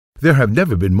There have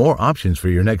never been more options for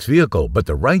your next vehicle, but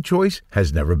the right choice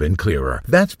has never been clearer.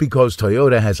 That's because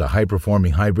Toyota has a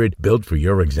high-performing hybrid built for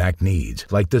your exact needs,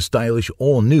 like the stylish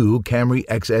all-new Camry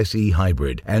XSE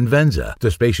Hybrid and Venza, the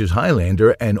spacious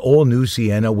Highlander and all-new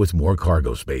Sienna with more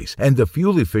cargo space, and the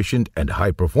fuel-efficient and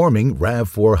high-performing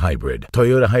RAV4 Hybrid.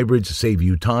 Toyota hybrids save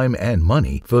you time and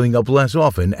money, filling up less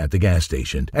often at the gas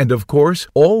station. And of course,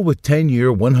 all with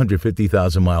 10-year,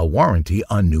 150,000-mile warranty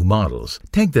on new models.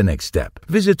 Take the next step.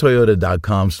 Visit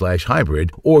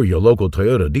Toyota.com/hybrid or your local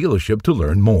Toyota dealership to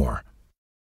learn more.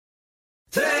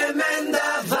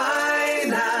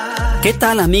 ¿Qué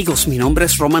tal, amigos? Mi nombre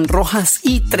es Roman Rojas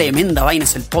y Tremenda Vaina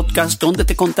es el podcast donde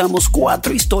te contamos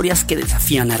 4 historias que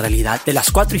desafían la realidad. De las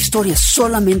 4 historias,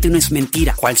 solamente una es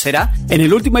mentira. ¿Cuál será? En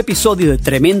el último episodio de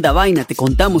Tremenda Vaina te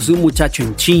contamos de un muchacho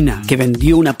en China que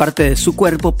vendió una parte de su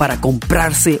cuerpo para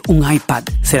comprarse un iPad.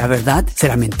 ¿Será verdad?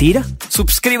 ¿Será mentira?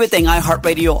 Suscríbete en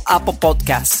iHeartRadio, Apple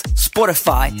Podcasts,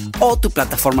 Spotify o tu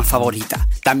plataforma favorita.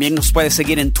 También nos puedes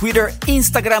seguir en Twitter,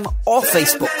 Instagram o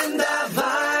Facebook.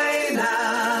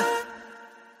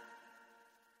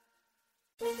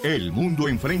 El mundo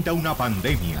enfrenta una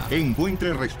pandemia.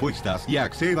 Encuentre respuestas y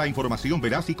acceda a información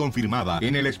veraz y confirmada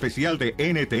en el especial de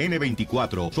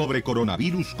NTN24 sobre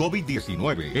coronavirus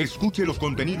COVID-19. Escuche los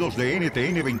contenidos de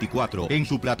NTN24 en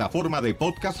su plataforma de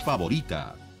podcast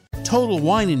favorita. Total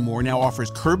Wine & More now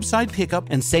offers curbside pickup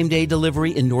and same-day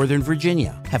delivery in Northern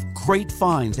Virginia. Have great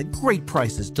finds at great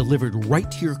prices delivered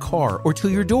right to your car or to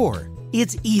your door.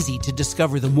 It's easy to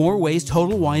discover the more ways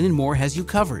Total Wine & More has you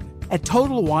covered at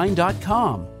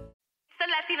TotalWine.com. The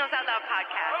Latinos Out Loud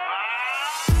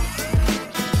podcast.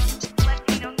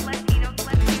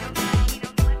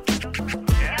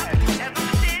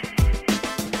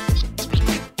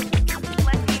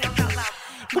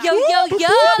 Yo, yo, yo,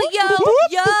 yo,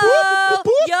 yo,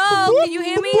 yo, can you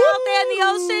hear me out there in the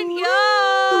ocean? Yo.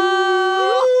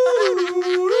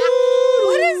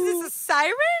 What is this, a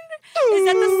siren? Is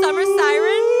that the summer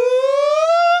siren?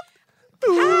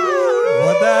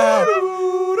 What the hell?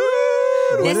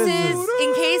 This is,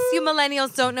 in case you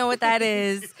millennials don't know what that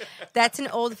is, that's an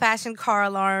old-fashioned car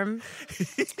alarm.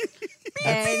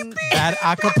 And That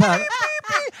acapella.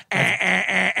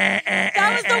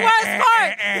 that was the worst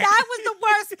part. That was the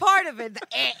worst part of it.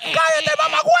 ¡Cállate,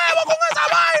 mamahuevo, con esa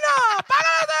vaina!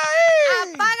 ¡Págate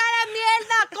ahí! Apaga la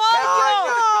mierda,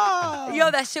 coño!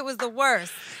 Yo, that shit was the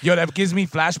worst. Yo, that gives me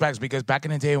flashbacks because back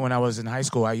in the day when I was in high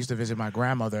school, I used to visit my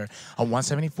grandmother on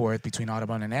 174th between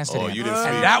Audubon and Amsterdam. Oh, you didn't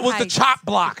and see that was the Heights. chop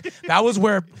block. That was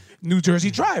where New Jersey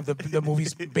Drive, the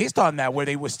movie's based on that, where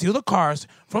they would steal the cars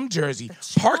from Jersey,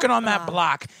 park it on that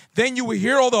block. Then you would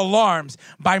hear all the alarms.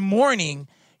 By morning,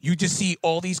 you just see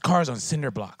all these cars on cinder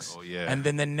blocks. Oh, yeah. And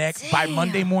then by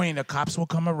Monday morning, the cops will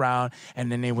come around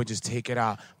and then they would just take it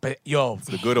out. But yo,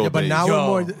 The good old But days. now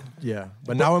Yo. in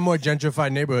more, now in more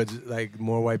gentrified neighborhoods, like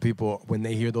more white people, when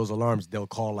they hear those alarms, they'll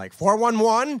call like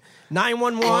 411,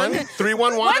 911,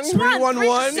 311? Which one?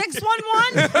 311.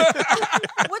 611?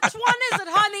 Which one is it,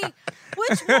 honey?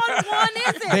 Which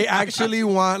one is it? They actually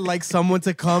want like someone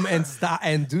to come and stop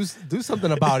and do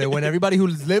something about it. When everybody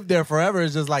who's lived there forever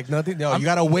is just like nothing. No, you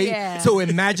gotta wait till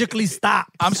it magically stops.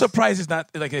 I'm surprised it's not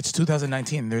like it's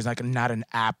 2019. There's like not an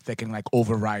app that can like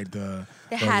override the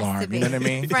There the has alarm. to be. You know what I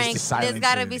mean? Frank, Just the there's got to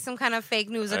silencer. be some kind of fake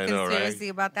news or I know, conspiracy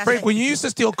about that Frank, shit. when you used to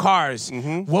steal cars,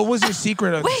 what was your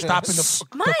secret of Wait, stopping the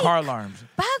Mike. car alarms?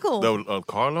 Bagel. The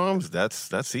car alarms,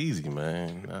 that's easy,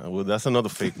 man. Well, that's another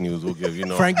fake news we'll give, you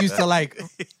know. Frank used to like.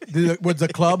 Was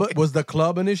the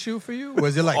club an issue for you?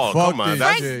 Was it like Oh, fuck come on, this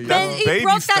that's- shit? Man, he baby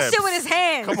broke that steps. shit with his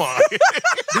hands. Come on.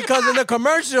 Because in the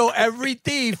commercial, every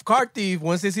car thief,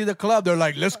 once they see the club, they're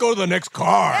like, "Let's go to the next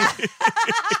car."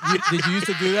 Did you used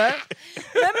to do that?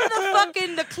 Remember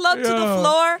the club to the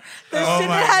floor? The shit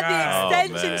my that had God.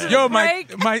 the extension to Yo, the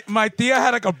brake? my tia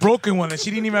had like a broken one and she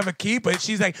didn't even have a key, but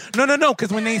she's like, no,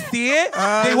 because when they see it,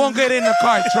 they won't get in the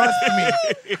car. Trust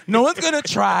me. No one's gonna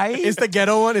try. It's the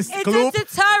ghetto one. It's It's Kloop. a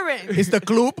deterrent. It's the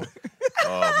Kloop.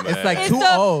 Oh, man. It's like It's two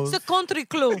O's. a country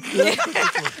club.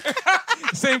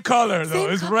 Same color though.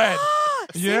 It's red.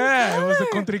 Yeah, it was the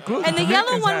country club. And the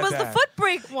yellow one was the foot. foot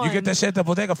brake one. You get that shit at the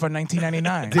bodega for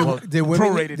 $19.99. Did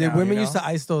Prorated women, now, you know? used to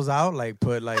ice those out? Like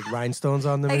put like rhinestones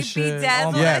on them Like and shit?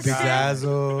 bedazzle Yeah, that shit?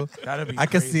 bedazzle. That'd be I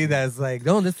could crazy. see that. It's like,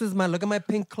 no, look at my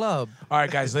pink club. All right,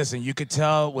 guys, listen. You could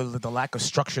tell with the lack of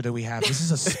structure that we have. This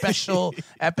is a special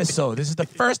episode. This is the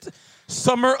first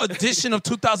summer edition of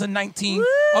 2019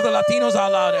 of the Latinos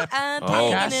Out Loud I'm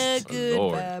podcast. taking a good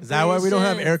Lord. Is that why we don't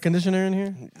have vibration. air conditioner in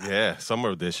here? Yeah,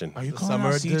 summer edition. Are you calling Summer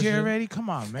out CJ edition. already? Come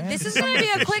on, man. This is going to be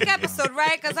a quick episode,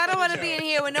 right? Because I don't want to be in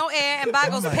here with no air and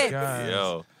Bagels Oh my pits. God.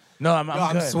 Yo. No, I'm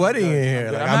I'm good. sweating I'm good. in here.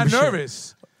 I'm, good. Like, I'm not I'm sure-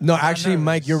 nervous. No, actually,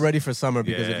 Mike, you're ready for summer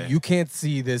because Yeah. if you can't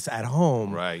see this at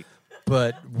home, Right.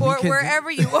 but Or wherever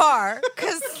you are,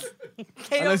 because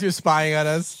unless you're spying at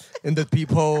us in the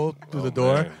peephole through the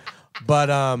door. man. But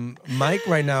Mike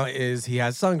right now he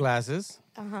has sunglasses,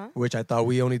 which I thought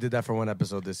we only did that for one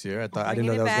episode this year. I didn't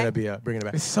know that was gonna be bringing it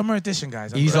back. It's summer edition,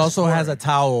 guys. He also has a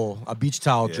beach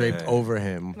towel draped over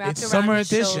him. Wrapped It's around summer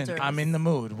his edition. shoulders. I'm in the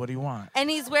mood. What do you want? And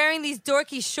he's wearing these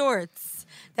dorky shorts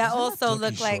that also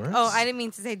look dorky like. shorts? Oh, I didn't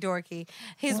mean to say dorky.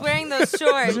 He's wearing those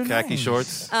shorts Khaki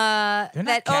shorts.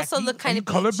 that also look kind of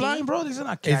colorblind, bro. These are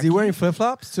not khaki. Is he wearing flip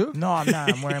flops too? No, I'm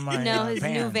not. I'm wearing my No, his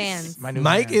Vans. new Vans. My new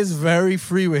Mike Vans. is very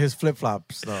free with his flip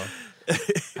flops though.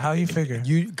 How you figure?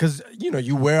 Because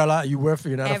you wear a lot. You're not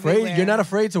Everywhere. afraid. You're not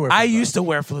afraid to wear. I flip-flops. used to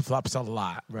wear flip flops a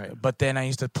lot, Right. But then I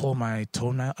used to pull my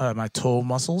toe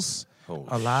muscles Oh,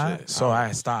 a lot, shit. so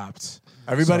I stopped.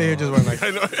 Everybody here just went like. I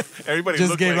know. Everybody Just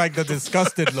looked gave like the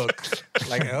disgusted look.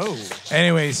 Like, oh.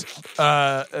 Anyways,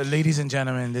 ladies and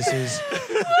gentlemen, this is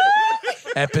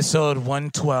episode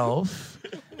 112,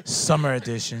 summer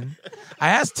edition. I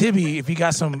asked Tibby if he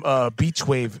got some beach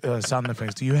wave sound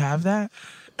effects. Do you have that?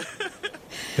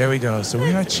 There we go. So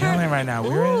we are chilling right now.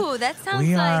 Ooh, that sounds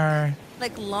we like are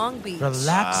Long Beach.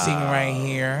 relaxing right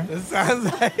here. It sounds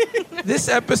like. This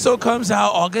episode comes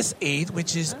out August 8th,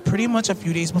 which is pretty much a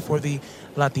few days before the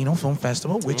Latino Film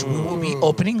Festival, which we will be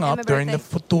opening up my during the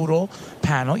birthday. Futuro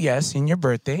panel. Yes, in your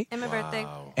birthday. And my birthday.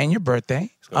 And your birthday.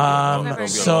 It's gonna be a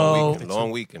So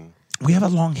long weekend. we have a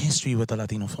long history with the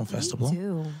Latino Film Festival.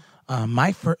 Too.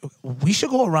 We should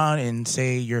go around and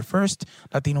say your first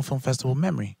Latino Film Festival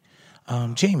memory.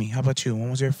 Jamie, how about you? When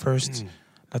was your first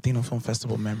Latino Film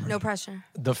Festival memory? No pressure.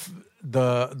 The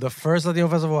first Latino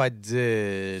festival I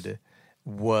did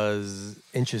was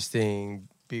interesting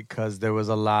because there was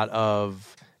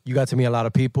you got to meet a lot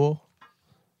of people.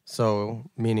 So,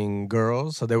 meaning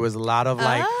girls. So there was a lot of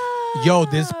like, yo,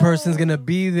 this person's going to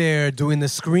be there doing the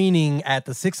screening at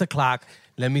the 6 o'clock.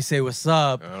 Let me say what's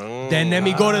up. Then let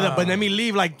me go but let me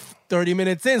leave like 30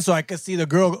 minutes in so I could see the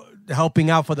girl helping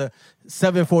out for the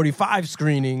 7:45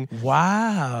 screening.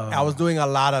 Wow. I was doing a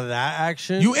lot of that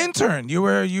action. You interned.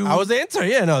 I was the intern.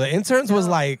 Yeah, no, the interns was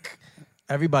like,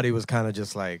 everybody was kind of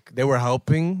just like, they were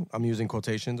helping. I'm using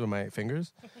quotations with my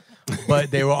fingers.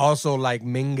 But they were also like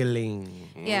mingling.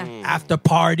 Yeah. After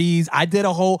parties. I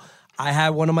had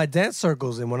one of my dance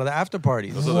circles in one of the after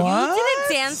parties. You did a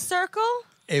dance circle?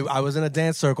 I was in a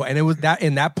dance circle, and it was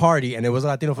in that party, and it was a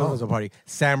Latino Film Festival party.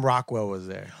 Sam Rockwell was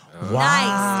there.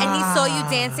 Nice. And he saw you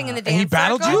dancing in the dance he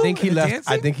battled circle? you? I think he The left.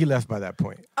 dancing? I think he left by that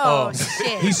point. Oh,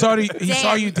 shit. He saw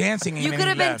Damn. you dancing. And You then could he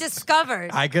have been left.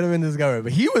 discovered. I could have been discovered,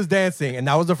 but he was dancing, and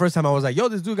that was the first time I was like, "Yo,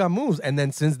 this dude got moves." And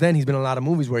then since then, he's been in a lot of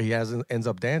movies where he ends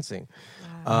up dancing.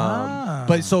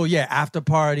 But so yeah, after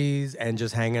parties and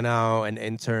just hanging out and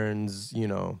interns,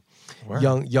 young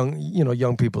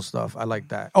people stuff. I like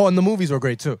that. Oh, and the movies were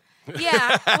great too.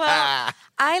 Yeah. Well,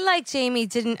 I, like Jamie,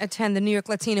 didn't attend the New York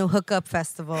Latino Hookup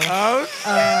Festival.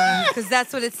 Because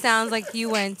that's what it sounds like you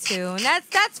went to. And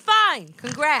that's fine.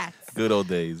 Congrats. Good old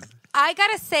days. I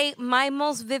gotta say, my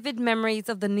most vivid memories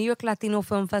of the New York Latino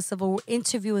Film Festival were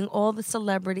interviewing all the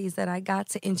celebrities that I got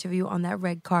to interview on that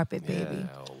red carpet, baby.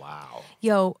 Yeah, wow.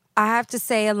 Yo, I have to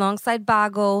say, alongside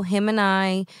Bago, him and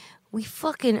I, we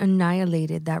fucking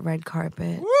annihilated that red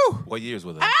carpet. Woo! What years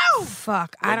were that? Oh,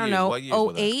 fuck. I don't years? know. What years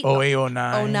were that? 08? 08,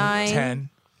 09, 09. 10.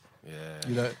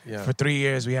 Yeah. For 3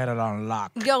 years, we had it on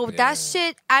lock. Yo, that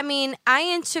shit, I mean, I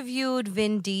interviewed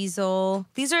Vin Diesel.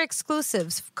 These are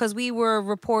exclusives because we were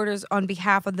reporters on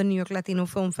behalf of the New York Latino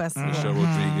Film Festival. Michelle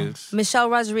Rodriguez. Michelle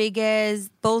Rodriguez,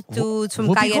 both dudes from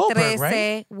Whoopi Calle Goldberg, 13,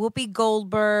 right? Whoopi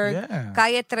Goldberg, Yeah.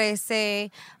 Calle 13,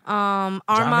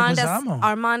 Leguizamo.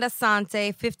 Armanda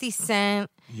Sante, 50 Cent.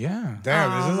 Yeah.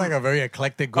 Damn, this is like a very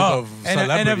eclectic group of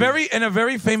celebrities. and a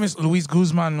very famous Luis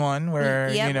Guzman one where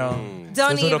Yep. there's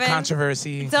Don't a little even.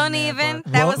 controversy. Don't in there, even.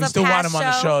 but That was we a still want past him on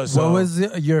the show. show. So. What was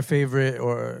your favorite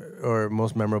or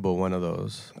most memorable one of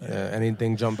those?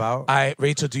 Anything jump out?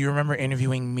 Rachel, do you remember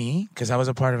interviewing me? Because I was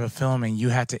a part of a film and you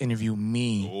had to interview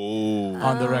me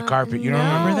on the red carpet. You don't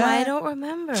remember that? I don't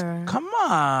remember. Come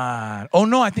on. Oh,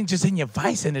 no, I think Jasenia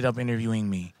Vice ended up interviewing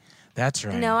me. That's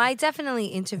right. No, I definitely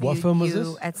interviewed What film was you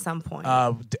this? at some point.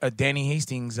 Danny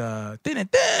Hastings. Oh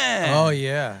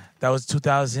yeah. That was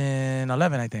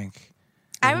 2011, I think.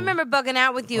 I remember bugging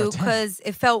out with you 10. because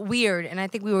it felt weird, and I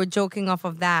think we were joking off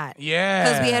of that. Yeah.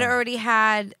 Because we had already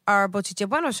had our Bochiche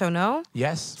Bueno show, no?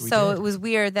 Yes, we So did. it was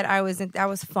weird that that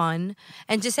was fun.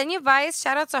 And Jasenia Vice,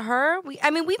 shout out to her. We've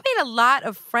made a lot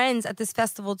of friends at this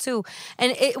festival too.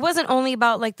 And it wasn't only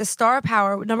about like the star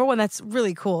power. Number one, that's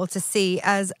really cool to see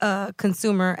as a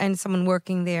consumer and someone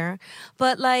working there.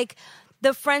 But like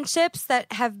the friendships that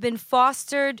have been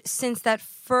fostered since that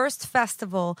first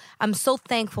festival, I'm so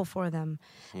thankful for them.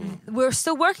 We're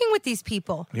still working with these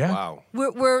people. Yeah. Wow.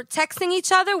 We're texting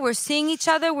each other, we're seeing each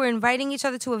other, we're inviting each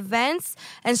other to events,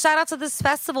 and shout out to this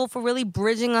festival for really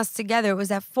bridging us together. It was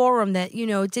that forum that,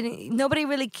 nobody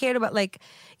really cared about, like,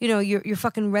 your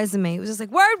fucking resume. It was just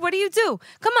like, word, what do you do?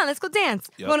 Come on, let's go dance.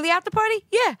 Yep. Going to the after party?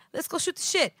 Yeah, let's go shoot the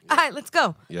shit. All right, let's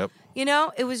go. Yep.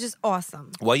 It was just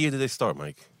awesome. What year did they start,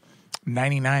 Mike?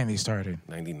 99 they started.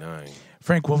 99.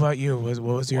 Frank, what about you? What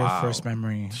was your Wow. first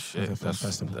memory Shit, of the film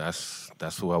festival?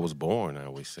 that's who I was born, I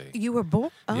always say. You were born?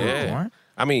 Oh. Yeah. Born?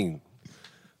 I mean,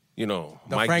 The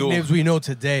Mike Frank Duke. Nibbs we know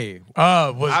today.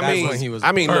 Was when he was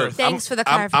look, Thanks for the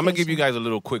I'm gonna give clarification. you guys a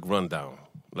little quick rundown.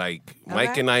 Like,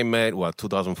 Mike and I met,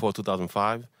 2004,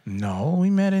 2005? No, we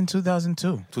met in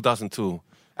 2002. 2002.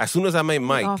 As soon as I met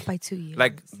Mike, Off by 2 years.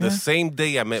 like the same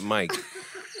day I met Mike,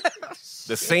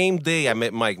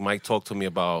 Mike talked to me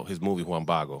about his movie Juan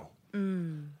Bago.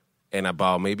 And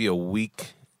about maybe a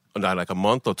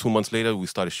month or 2 months later, we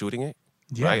started shooting it.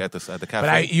 Yeah. Right at the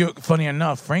cafe. But funny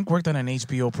enough, Frank worked on an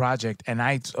HBO project, and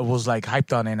I was like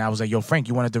hyped on it. And I was like, "Yo, Frank,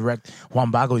 you want to direct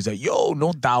Juan Bago?" He's like, "Yo,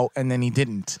 no doubt." And then he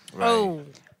didn't. Right. Oh.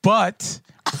 But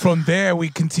from there, we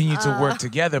continued to work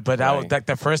together. But I was Right. like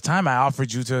the first time I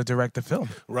offered you to direct the film.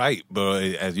 Right, but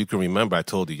as you can remember, I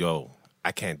told you, yo,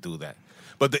 I can't do that.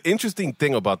 But the interesting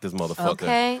thing about this motherfucker,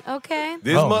 Okay.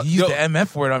 this He used the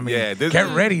MF word on me. Yeah,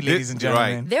 Get ready, ladies and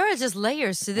gentlemen. There are just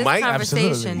layers to this Mike-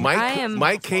 conversation.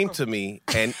 Mike came to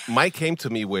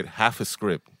me with half a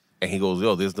script, and he goes,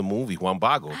 "Yo, there's the movie Juan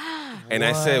Bago," and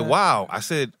I said, "Wow." I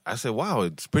said, "Wow,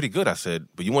 it's pretty good." I said,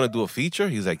 "But you want to do a feature?"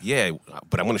 He's like, "Yeah,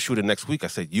 but I'm going to shoot it next week." I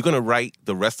said, "You're going to write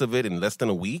the rest of it in less than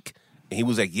a week?" And he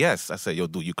was like, "Yes." I said, "Yo,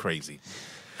 dude, you crazy."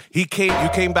 You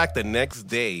came back the next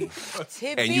day,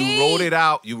 and you wrote it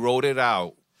out. You wrote it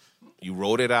out.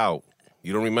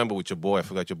 You don't remember with your boy. I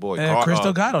forgot your boy. Chris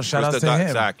Delgado. Shout out to him.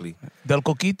 Exactly. Del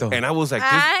Coquito. And I was like,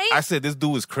 I said, this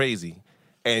dude is crazy.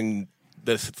 And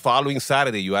the following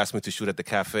Saturday, you asked me to shoot at the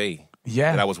cafe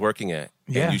that I was working at.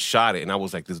 Yeah. And you shot it. And I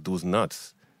was like, this dude's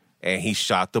nuts. And he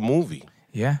shot the movie.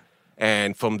 Yeah.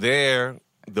 And from there,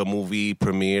 the movie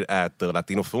premiered at the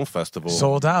Latino Film Festival.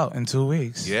 Sold out in 2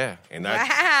 weeks. Yeah. And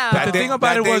Wow. The thing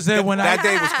about it was that that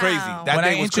day was crazy. That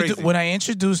day was crazy. When I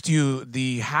introduced you,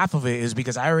 the half of it is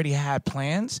because I already had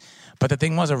plans. But the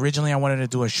thing was, originally I wanted to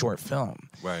do a short film.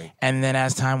 Right. And then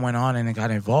as time went on and it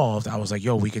got involved, I was like,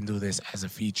 yo, we can do this as a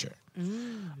feature.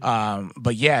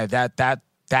 But yeah,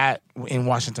 that in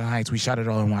Washington Heights, we shot it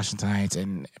all in Washington Heights,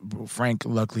 and Frank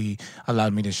luckily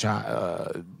allowed me to shot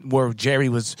where Jerry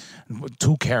was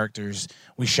 2 characters.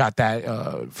 We shot that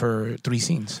for 3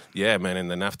 scenes. Yeah, man, and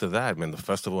then after that, man, the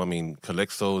festival. I mean,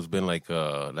 Calixto has been like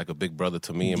a big brother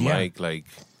to me and Mike. Like,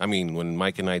 I mean, when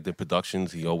Mike and I did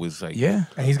productions, he always like And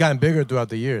he's gotten bigger throughout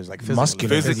the years, like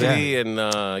Muscular.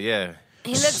 and yeah.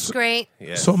 He looks great.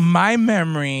 Yeah. So my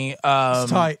memory,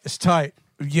 It's tight.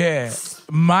 yeah,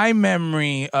 my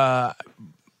memory.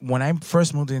 When I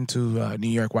first moved into New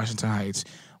York, Washington Heights,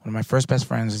 one of my first best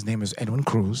friends, his name is Edwin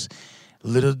Cruz.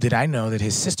 Little did I know that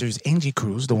his sister's Angie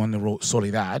Cruz, the one that wrote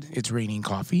Soledad, It's Raining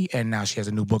Coffee, and now she has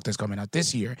a new book that's coming out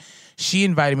this year. She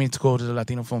invited me to go to the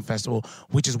Latino Film Festival,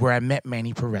 which is where I met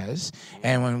Manny Perez,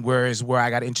 and where I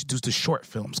got introduced to short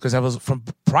films. Because I was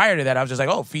prior to that, I was just like,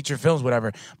 oh, feature films,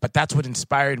 whatever. But that's what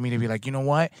inspired me to be like, you know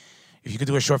what? If you could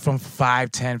do a short film for 5,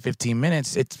 10, 15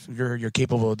 minutes, you're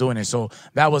capable of doing it. So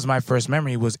that was my first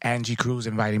memory, was Angie Cruz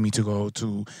inviting me to go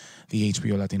to the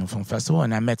HBO Latino Film Festival.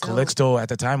 And I met Calixto at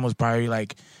the time, was probably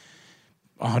like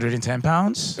 110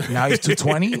 pounds. Now he's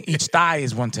 220. Each thigh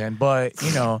is 110, but,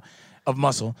 of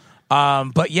muscle.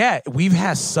 But yeah, we've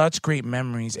had such great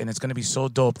memories, and it's going to be so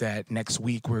dope that next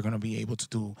week we're going to be able to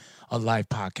do a live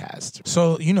podcast.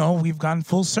 So, we've gone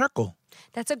full circle.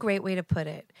 That's a great way to put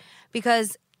it,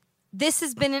 because this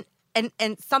has been and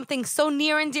something so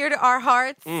near and dear to our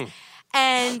hearts.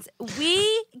 And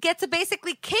we get to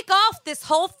basically kick off this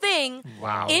whole thing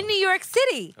in New York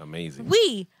City. Amazing.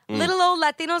 Little Old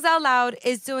Latinos Out Loud,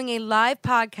 is doing a live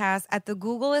podcast at the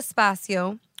Google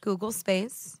Espacio, Google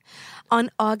Space, on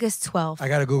August 12th. I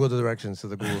got to Google the directions to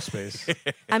the Google space.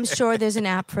 I'm sure there's an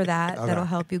app for that that'll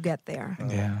help you get there.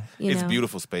 Yeah. It's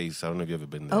beautiful space. I don't know if you've ever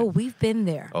been there. Oh, we've been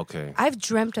there. Okay. I've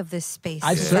dreamt of this space.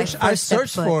 I since searched first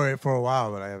set foot. for it for a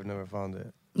while, but I have never found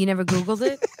it. You never Googled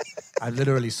it? I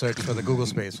literally searched for the Google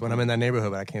space when I'm in that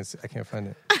neighborhood, but I can't find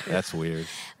it. That's weird.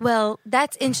 Well,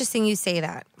 that's interesting you say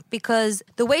that, because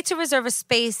the way to reserve a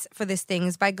space for this thing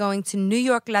is by going to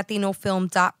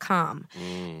NewYorkLatinoFilm.com.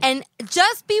 And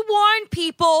just be warned,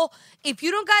 people, if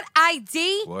you don't got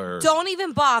ID, don't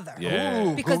even bother.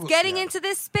 Yeah. Because getting into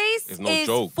this space It's no is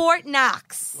joke. Fort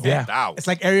Knox. Yeah. Ow. It's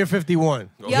like Area 51.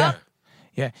 Yep.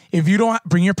 Yeah. If you don't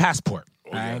bring your passport,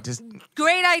 all right,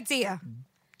 Great idea.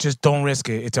 just don't risk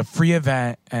it. It's a free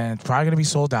event, and it's probably going to be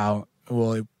sold out.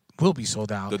 Well, it will be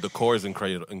sold out. The decor is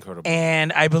incredible.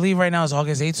 And I believe right now is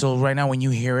August 8th, so right now when you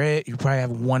hear it, you probably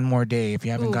have one more day. If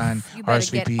you haven't gotten you better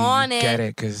RSVP, get on it. get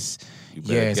it, because, You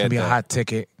yeah, better it's going to get be a that. hot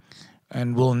ticket.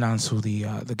 And we'll announce who the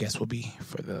guest will be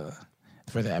for the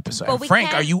episode. But And we Frank,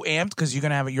 can't- are you amped? Because you're going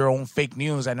to have your own fake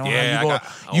news. I know Yeah,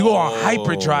 how you go on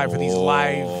hyperdrive for these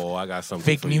live I got something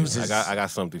fake for news. You. I got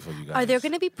something for you guys. Are there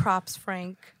going to be props,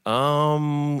 Frank?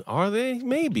 Are they?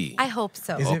 Maybe. I hope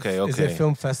so. Is Okay, Is it okay.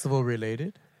 film festival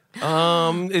related?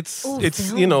 It's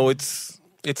film. you know it's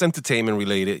entertainment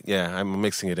related. Yeah, I'm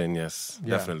mixing it in. Yes,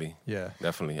 Yeah. definitely. Yeah.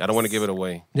 Definitely. I don't want to give it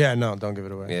away. Yeah, no, don't give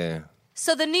it away. Yeah.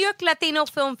 So the New York Latino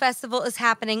Film Festival is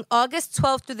happening August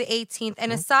 12th through the 18th.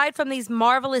 And aside from these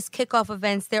marvelous kickoff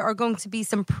events, there are going to be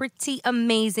some pretty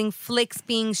amazing flicks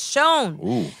being shown.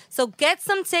 Ooh. So get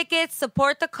some tickets,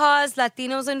 support the cause,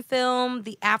 Latinos in Film.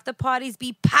 The after parties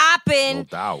be popping. No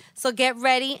doubt. So get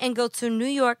ready and go to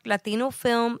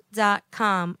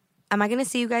NewYorkLatinoFilm.com. Am I going to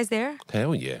see you guys there?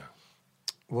 Hell yeah.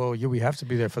 Well, we have to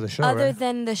be there for the show, Other right?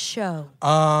 than the show.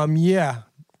 Yeah.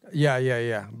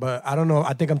 But I don't know.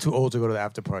 I think I'm too old to go to the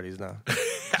after parties now.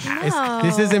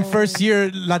 This isn't first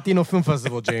year Latino Film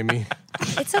Festival, Jamie.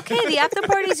 It's okay. The after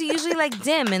parties are usually like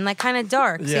dim and like kind of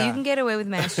dark. So Yeah. you can get away with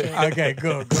mad shit. Okay,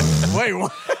 good. Wait,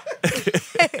 what?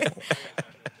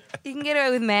 You can get away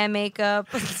with man makeup.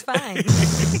 It's fine.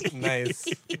 Nice.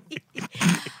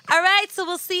 All right, so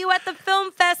we'll see you at the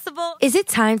film festival. Is it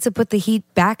time to put the heat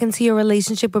back into your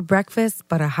relationship with breakfast,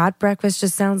 but a hot breakfast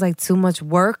just sounds like too much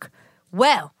work?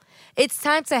 Well, it's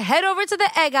time to head over to the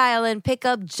egg aisle and pick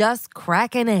up Just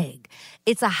Crack an Egg.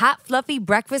 It's a hot, fluffy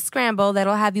breakfast scramble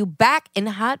that'll have you back in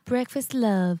hot breakfast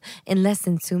love in less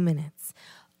than 2 minutes.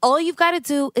 All you've got to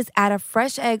do is add a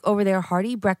fresh egg over their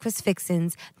hearty breakfast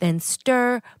fixins, then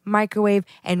stir, microwave,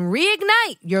 and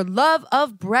reignite your love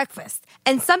of breakfast.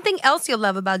 And something else you'll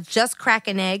love about Just Crack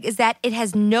an Egg is that it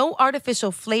has no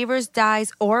artificial flavors,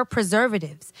 dyes, or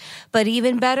preservatives. But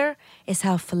even better is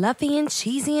how fluffy and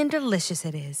cheesy and delicious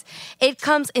it is. It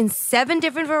comes in 7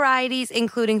 different varieties,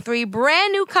 including 3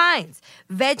 brand new kinds: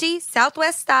 veggie,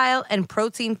 Southwest style, and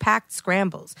protein-packed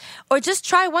scrambles. Or just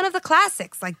try one of the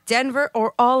classics like Denver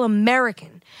or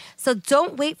All-American. So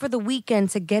don't wait for the weekend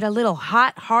to get a little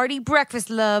hot, hearty breakfast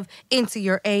love into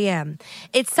your AM.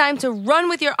 It's time to run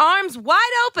with your arms wide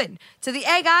open to the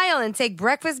egg aisle and take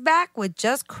breakfast back with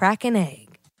Just Crack an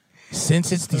Egg.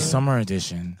 Since it's the summer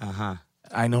edition, Uh-huh.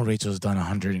 I know Rachel's done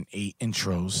 108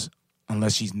 intros,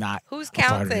 unless she's not. Who's a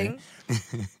part of counting?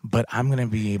 it. But I'm going to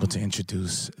be able to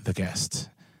introduce the guest.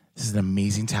 This is an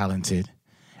amazing, talented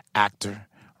actor,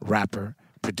 rapper,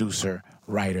 producer,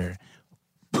 writer.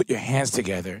 Put your hands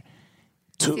together.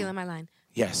 Stealing my line.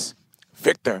 Yes,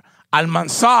 Victor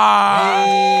Almanzar.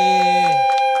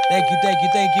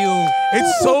 Thank you.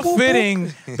 It's so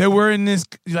fitting that we're in this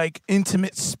like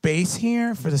intimate space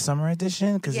here for the summer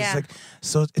edition because Yeah. it's like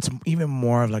so it's even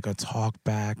more of like a talk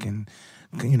back and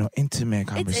intimate It's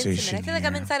conversation. intimate. I feel like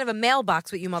I'm here. inside of a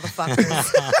mailbox with you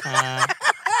motherfuckers.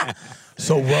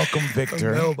 So welcome,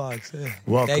 Victor. Mailbox, yeah.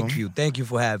 Welcome. Thank you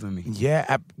for having me.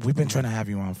 Yeah, we've been trying to have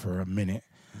you on for a minute,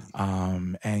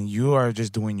 and you are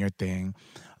just doing your thing.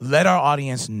 Let our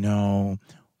audience know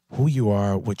who you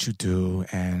are, what you do,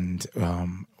 and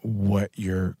what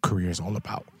your career is all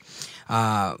about.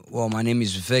 Well, my name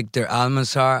is Victor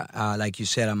Almanzar. Like you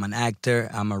said, I'm an actor.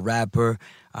 I'm a rapper.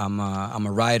 I'm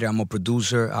a writer. I'm a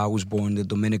producer. I was born in the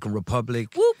Dominican Republic.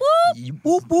 Whoop, whoop.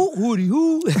 Whoop, whoop, hooty,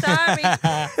 hoo. Sorry.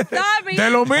 De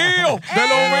lo mío.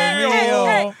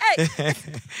 Hey.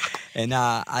 And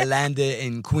I landed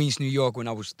in Queens, New York when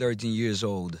I was 13 years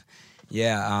old.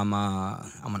 Yeah, I'm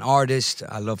an artist.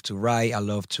 I love to write. I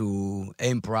love to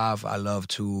improv. I love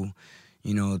to,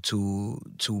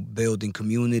 to build in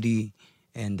community.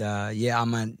 And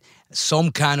I'm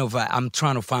trying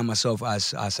to find myself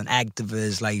as an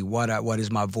activist. Like, what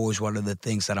is my voice? What are the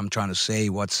things that I'm trying to say?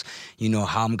 What's,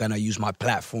 how I'm gonna use my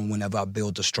platform whenever I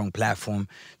build a strong platform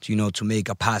to make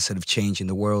a positive change in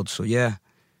the world. So yeah.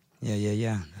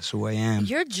 Yeah. That's who I am.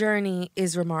 Your journey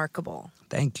is remarkable.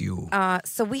 Thank you.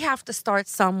 So we have to start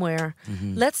somewhere.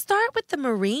 Let's start with the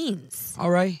Marines. All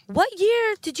right. What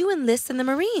year did you enlist in the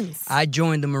Marines? I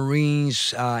joined the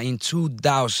Marines in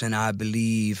 2000, I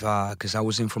believe, because I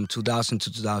was in from 2000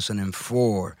 to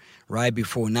 2004, right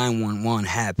before 9/11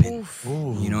 happened.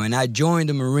 You know, and I joined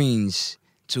the Marines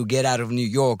to get out of New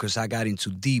York because I got into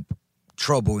deep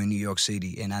trouble in New York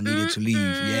City and I needed to leave.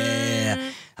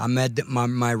 Yeah. I met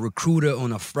my recruiter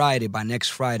on a Friday. By next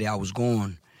Friday, I was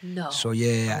gone. No. So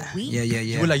yeah.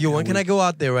 You were like, yo, when can I go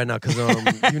out there right now? Because,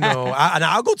 you know,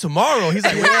 I'll go tomorrow. He's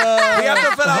like, we have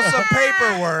to fill out some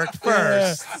paperwork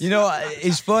first. You know,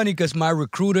 it's funny because my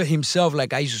recruiter himself,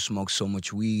 like I used to smoke so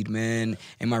much weed, man.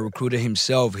 And my recruiter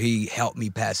himself, he helped me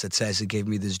pass the test. He gave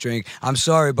me this drink. I'm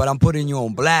sorry, but I'm putting you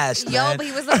on blast, man. But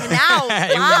he was looking out.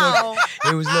 Wow.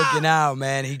 He was looking out,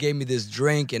 man. He gave me this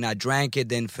drink and I drank it,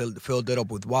 then filled it up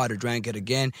with water, drank it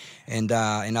again. And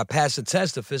I passed the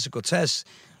test, the physical test.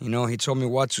 You know, he told me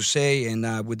what to say,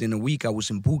 and within a week, I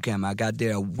was in boot camp. I got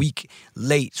there a week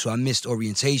late, so I missed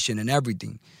orientation and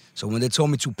everything. So when they told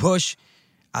me to push,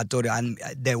 I thought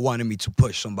they wanted me to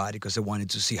push somebody because they wanted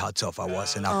to see how tough I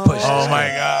was, and I pushed. Oh, my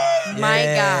God. My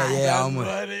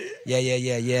God.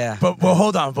 Yeah. But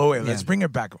hold on, wait. Let's bring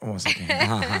it back 1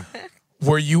 second.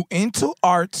 Were you into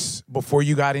arts before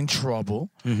you got in trouble?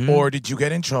 Or did you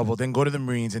get in trouble, then go to the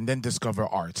Marines, and then discover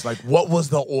arts? Like, what was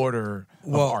the order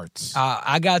of arts?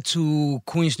 I got to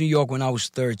Queens, New York when I was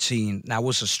 13. I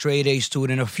was a straight A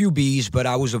student, a few B's, but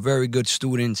I was a very good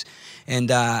student. And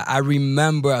I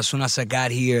remember as soon as I got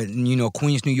here, you know,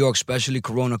 Queens, New York, especially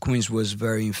Corona, Queens, was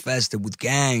very infested with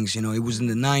gangs. You know, it was in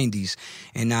the 90s.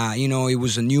 And, you know, it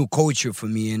was a new culture for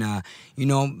me. And, you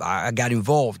know, I got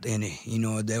involved in it. You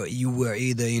know, you were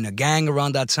either in a gang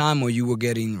around that time or you were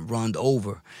getting run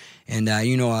over. And,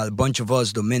 you know, a bunch of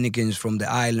us Dominicans from the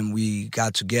island, we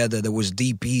got together. There was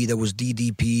DP, there was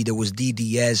DDP, there was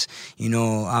DDS. You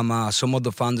know, some of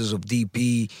the founders of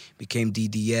DP became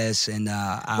DDS. And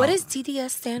what does DDS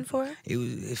stand for?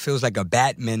 It feels like a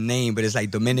Batman name, but it's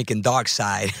like Dominican Dark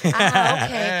Side.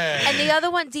 Okay. And the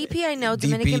other one, DP, I know,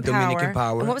 Dominican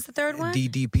Power. And what was the third one?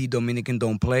 DDP, Dominican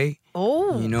Don't Play.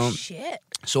 Oh, you know? Shit.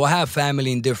 So I have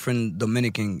family in different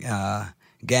Dominican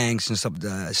gangs and stuff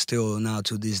still now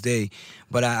to this day.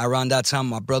 But around that time,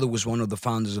 my brother was one of the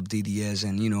founders of DDS,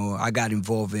 and, you know, I got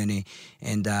involved in it.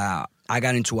 And I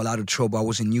got into a lot of trouble. I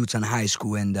was in Newton High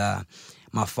School, and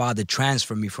my father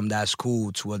transferred me from that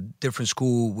school to a different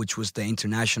school, which was the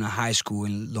International High School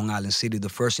in Long Island City, the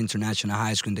first international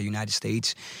high school in the United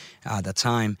States at the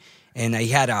time. And he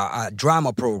had a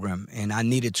drama program, and I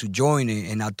needed to join it,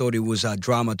 and I thought it was a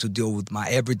drama to deal with my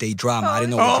everyday drama. I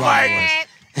didn't know what drama was.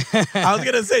 I was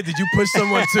gonna say, did you push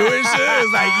someone too and shit?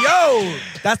 It's like, yo,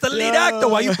 that's the lead actor.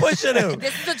 Why you pushing him?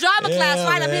 This is a drama class,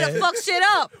 right? I'm here to fuck shit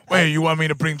up. Wait, you want me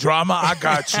to bring drama? I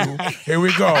got you. Here we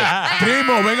go.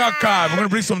 Primo, ven acá. We're gonna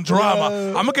bring some drama.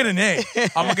 I'm gonna get an A.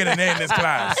 I'm gonna get an A in this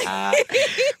class.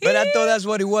 But I thought that's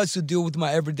what it was, to deal with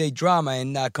my everyday drama.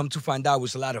 And come to find out, it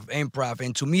was a lot of improv.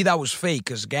 And to me, that was fake,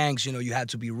 because gangs, you know, you had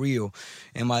to be real.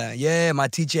 And my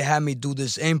teacher had me do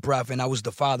this improv, and I was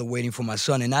the father waiting for my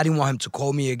son. And I didn't want him to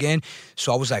call me again.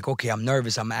 So I was like, okay, I'm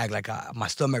nervous. I'm gonna act like my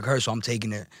stomach hurts, so I'm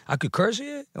taking it. I could curse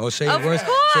here or say the words.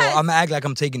 So I'm gonna act like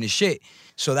I'm taking the shit.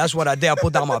 So that's what I did. I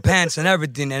put down my pants and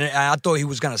everything, and I thought he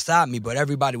was gonna stop me, but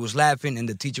everybody was laughing, and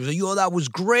the teacher was like, yo, that was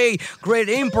great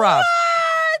improv.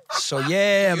 So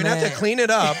yeah, you're gonna have to clean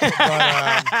it up. But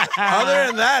other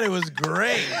than that, it was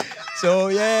great. So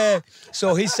yeah,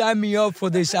 so he signed me up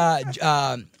for this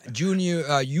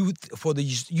junior youth, for the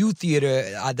youth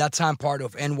theater at that time, part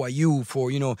of NYU.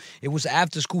 For, you know, it was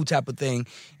after school type of thing,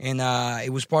 and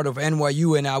it was part of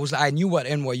NYU, and I knew what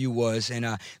NYU was, and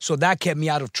so that kept me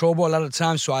out of trouble a lot of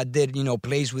times. So I did, you know,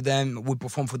 plays with them. We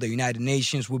performed for the United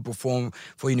Nations. We performed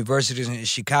for universities in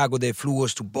Chicago. They flew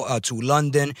us to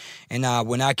London, and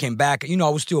when I came back, you know, I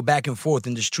was still back and forth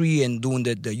in the street and doing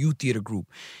the youth theater group,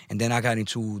 and then I got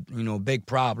into, you know, big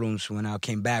problems when I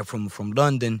came back from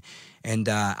London. And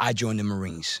I joined the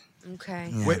Marines. Okay.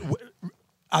 Yeah. Wait,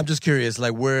 I'm just curious,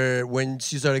 like, when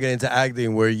you started getting into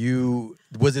acting,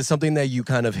 was it something that you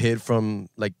kind of hid from,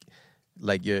 like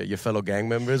your fellow gang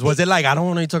members? Was it like, I don't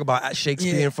want to talk about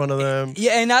Shakespeare in front of them?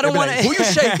 Yeah, and I don't want to. Like, who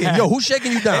you shaking? Yo, who's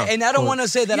shaking you down? And I don't want to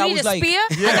say that I was like. Spear?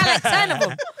 I got like 10 of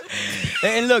them.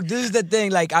 And look, this is the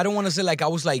thing. Like, I don't want to say like I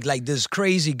was like this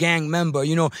crazy gang member.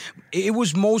 You know, it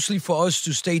was mostly for us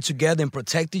to stay together and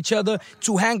protect each other,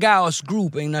 to hang out as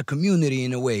group in a community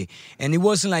in a way. And it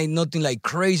wasn't like nothing like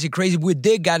crazy. We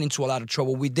did get into a lot of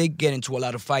trouble. We did get into a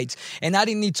lot of fights. And I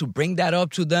didn't need to bring that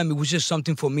up to them. It was just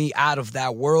something for me out of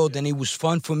that world. And it was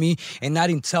fun for me. And I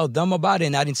didn't tell them about it.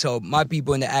 And I didn't tell my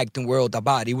people in the acting world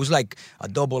about it. It was like a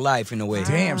double life in a way.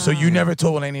 Damn. So you never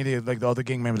told any of the other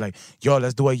gang members like, yo,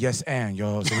 let's do a yes and,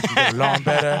 yo, so we can get along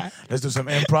better. Let's do some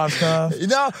improv stuff. You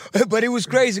know, but it was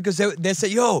crazy because they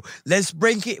said, yo, let's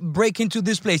break into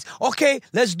this place. Okay,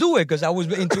 let's do it, because I was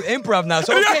into improv now.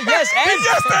 So, okay, yes, and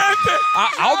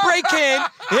I'll break in.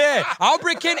 Yeah, I'll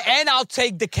break in and I'll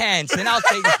take the cans. And I'll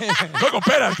take... Loco,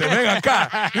 espérate, ven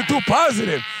acá. You're too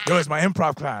positive. Yo, it's my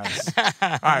improv class.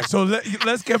 All right, so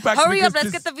let's get back. Hurry up,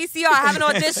 let's get the VCR. I have an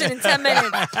audition in 10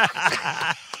 minutes.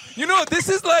 You know, this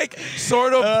is like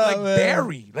sort of like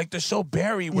Barry, like the show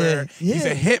Barry, where he's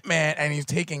a hitman and he's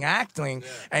taking acting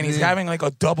and he's having like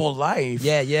a double life.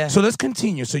 Yeah. So let's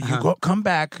continue. So you come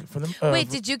back for the. Wait,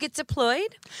 did you get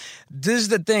deployed? This is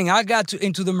the thing. I got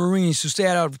into the Marines to stay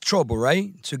out of trouble, right?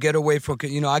 To get away from,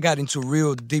 I got into a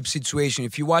real deep situation.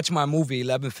 If you watch my movie,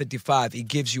 1155, it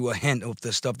gives you a hint of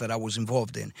the stuff that I was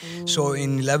involved in. Ooh. So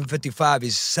in 1155,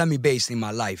 it's semi-based in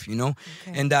my life, Okay.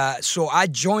 And so I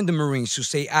joined the Marines to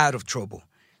stay out of trouble.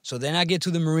 So then I get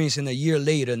to the Marines, and a year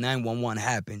later, 9/11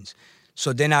 happens.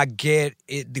 So then I get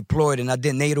it deployed, and I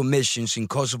did NATO missions in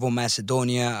Kosovo,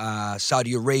 Macedonia,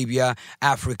 Saudi Arabia,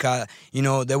 Africa.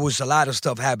 There was a lot of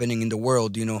stuff happening in the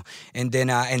world, And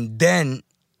then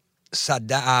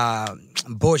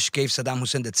Bush gave Saddam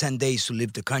Hussein the 10 days to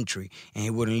leave the country, and he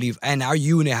wouldn't leave. And our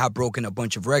unit had broken a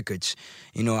bunch of records.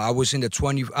 I was in the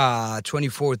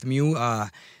 24th MEU,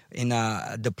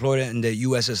 deployed in the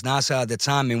USS NASA at the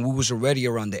time, and we was already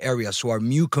around the area. So our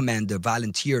MEU commander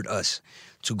volunteered us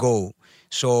to go.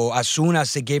 So as soon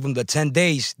as they gave him the 10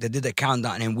 days, they did the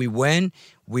countdown, and we went.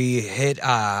 We hit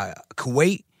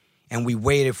Kuwait, and we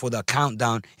waited for the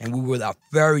countdown, and we were the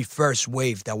very first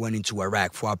wave that went into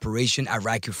Iraq for Operation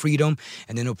Iraqi Freedom,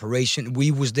 and then Operation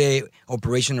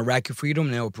Iraqi Freedom,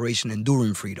 and then Operation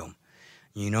Enduring Freedom,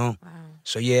 Wow.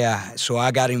 So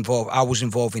I got involved. I was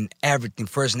involved in everything.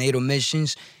 First NATO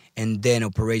missions, and then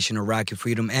Operation Iraqi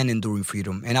Freedom and Enduring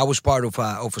Freedom. And I was part of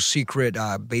a secret,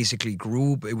 basically,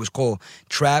 group. It was called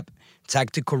TRAP,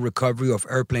 Tactical Recovery of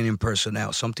Airplane and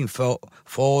Personnel. Something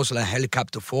falls, like a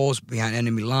helicopter falls behind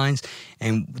enemy lines,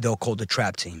 and they'll call the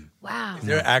TRAP team. Wow. Is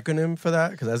there an acronym for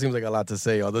that? Because that seems like a lot to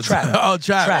say all the TRAP. time.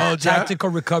 TRAP. Tactical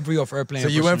Recovery of Airplane So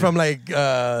and you went Personnel. from like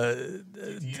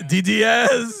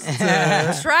DDS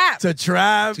to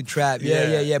TRAP. To TRAP,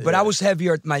 yeah. But I was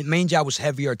heavier. My main job was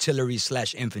heavy artillery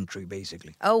 / infantry,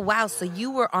 basically. Oh, wow. So you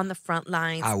were on the front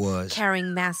lines. I was.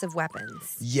 Carrying massive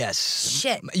weapons. Yes.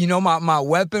 Shit. My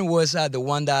weapon was the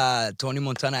one that Tony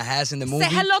Montana has in the movie. Say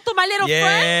hello to my little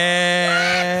friend.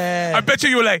 Yeah. I bet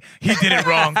you were like, he did it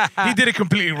wrong. He did it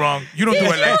completely wrong. You don't do it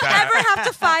like Did you that. ever have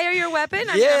to fire your weapon?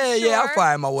 I'm I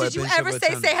fire my weapon. Did you ever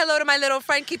say hello to my little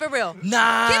friend? Keep it real.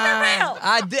 Nah. Keep it real.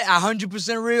 I did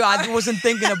 100% real. I wasn't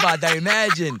thinking about that.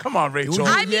 Imagine. Come on, Rachel.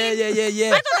 I mean,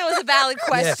 yeah. I thought that was a valid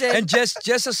question. Yeah. And just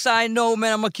a side note,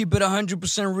 man, I'm gonna keep it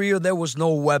 100% real. There was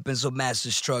no weapons of mass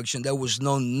destruction. There was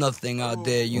nothing out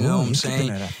there. You know what I'm saying?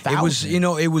 It was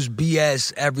it was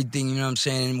BS. Everything. You know what I'm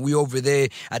saying? We over there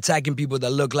attacking people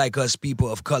that look like us,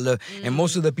 people of color, and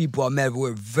most of the people I met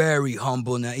were very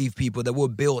humble, naive people that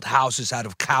would build houses out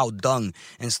of cow dung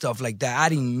and stuff like that. I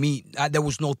didn't meet. There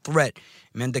was no threat.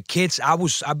 Man, the kids,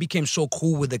 I became so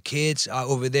cool with the kids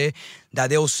over there that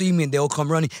they'll see me and they'll come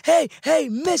running. Hey,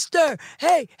 mister.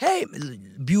 Hey.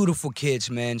 Beautiful kids,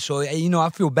 man. So, I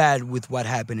feel bad with what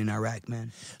happened in Iraq,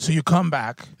 man. So you come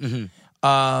back. Mm-hmm.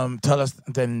 Tell us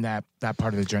then that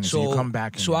part of the journey. So you come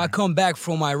back. I come back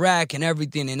from Iraq and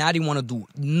everything, and I didn't want to do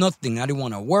nothing. I didn't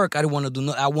want to work. I didn't want to do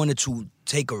nothing. I wanted to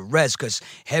take a rest because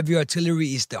heavy artillery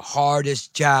is the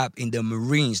hardest job in the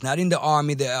Marines, not in the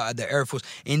Army, the Air Force.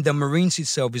 In the Marines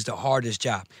itself is the hardest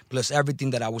job, plus everything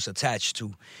that I was attached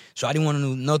to. So I didn't want to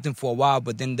do nothing for a while,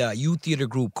 but then the youth theater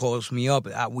group calls me up.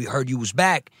 We heard you was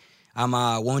back.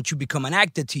 Why don't you become an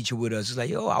actor teacher with us? It's like,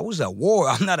 yo, I was at war.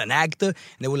 I'm not an actor. And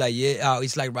they were like, yeah,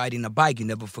 it's like riding a bike. You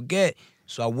never forget.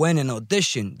 So I went and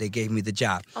auditioned. They gave me the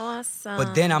job. Awesome.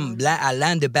 But then I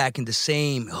landed back in the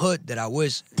same hood that I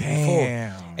was before.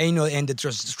 And, and the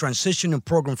transitioning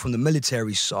program from the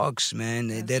military sucks,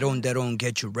 man. They don't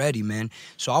get you ready, man.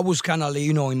 So I was kind of,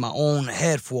 in my own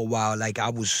head for a while. Like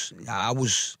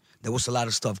there was a lot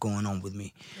of stuff going on with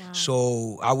me. Wow.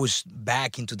 So I was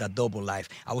back into that double life.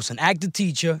 I was an actor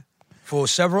teacher for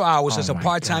several hours as a my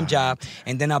part-time God. job.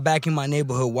 And then I'm back in my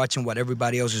neighborhood watching what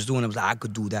everybody else is doing. I was like, I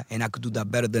could do that, and I could do that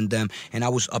better than them. And I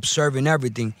was observing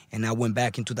everything, and I went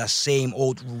back into that same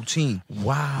old routine.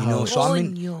 Wow. You know, so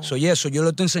Coño. so yo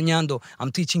lo estoy enseñando.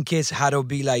 I'm teaching kids how to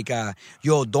be like,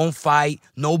 yo, don't fight,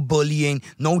 no bullying,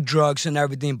 no drugs and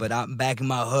everything. But I'm back in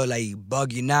my hood like,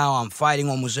 buggy now. I'm fighting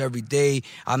almost every day.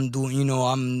 I'm doing,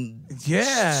 I'm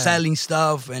selling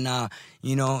stuff and, I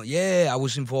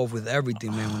was involved with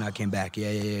everything, man, when I came back.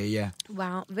 Yeah.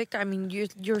 Wow, Victor, I mean,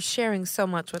 you're sharing so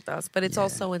much with us, but it's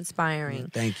also inspiring.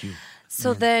 Thank you.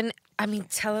 So then, I mean,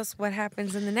 tell us what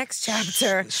happens in the next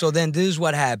chapter. So then this is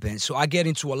what happened. So I get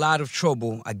into a lot of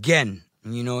trouble again.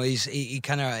 It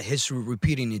kind of history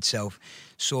repeating itself.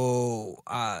 So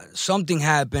something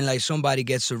happened, like somebody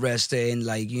gets arrested and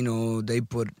like, they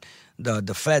put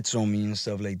the feds on me and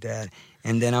stuff like that.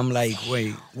 And then I'm like,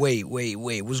 wait,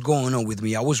 what's going on with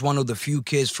me? I was one of the few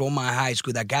kids from my high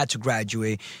school that got to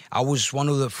graduate. I was one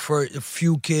of the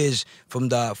few kids from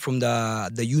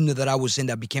the unit that I was in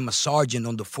that became a sergeant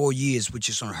on the 4 years, which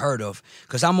is unheard of.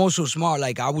 Because I'm also smart.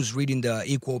 Like, I was reading the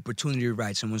equal opportunity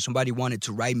rights, and when somebody wanted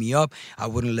to write me up, I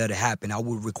wouldn't let it happen. I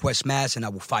would request mass, and I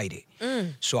would fight it.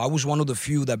 So I was one of the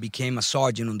few that became a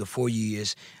sergeant on the 4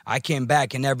 years. I came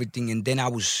back and everything, and then I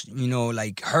was,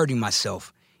 like hurting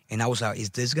myself. And I was like, is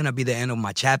this going to be the end of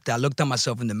my chapter? I looked at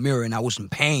myself in the mirror and I was in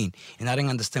pain. And I didn't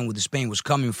understand where this pain was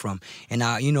coming from. And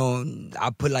I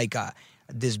put like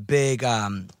this big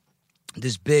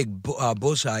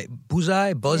bullseye,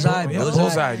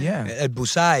 yeah. El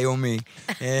bullseye on me.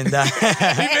 And He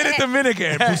made it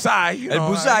Dominican. Busay, el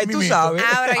bullseye, tú sabes.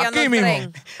 Ahora yo Aquí no mismo.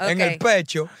 creen. En el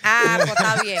pecho. Pues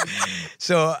está bien.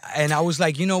 So, and I was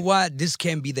like, you know what? This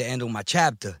can't be the end of my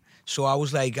chapter. So I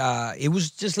was like, it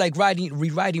was just like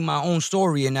rewriting my own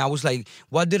story. And I was like,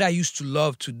 what did I used to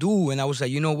love to do? And I was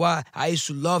like, you know what? I used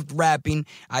to love rapping.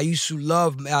 I used to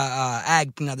love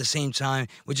acting at the same time,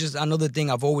 which is another thing.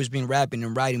 I've always been rapping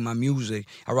and writing my music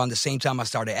around the same time I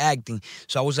started acting.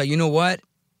 So I was like, you know what?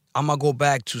 I'm going to go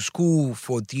back to school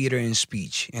for theater and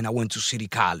speech. And I went to City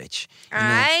College. All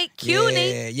right,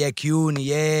 CUNY. Yeah, CUNY,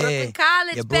 yeah. Brooklyn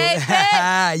College, baby.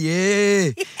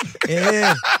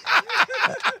 Yeah.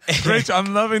 Rich,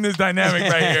 I'm loving this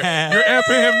dynamic right here. You're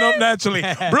amping him up naturally.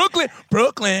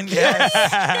 Brooklyn, yes.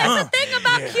 That's the thing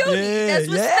about CUNY. There's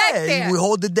respect there. We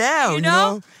hold it down, You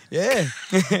know? Yeah.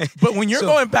 But when you're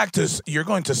going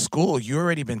to school, you've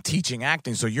already been teaching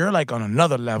acting, so you're like on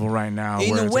another level right now.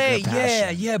 In where a it's way, good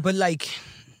passion. yeah, but like,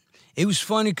 it was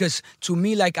funny because to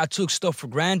me, like, I took stuff for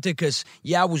granted because,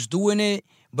 I was doing it,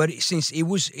 but since it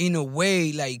was in a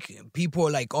way, like, people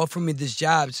like offered me these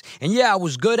jobs, and I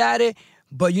was good at it,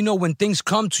 but when things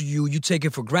come to you, you take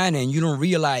it for granted and you don't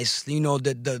realize,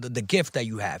 the gift that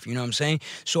you have, you know what I'm saying?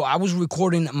 So I was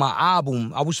recording my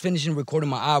album. I was finishing recording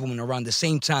my album around the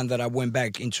same time that I went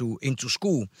back into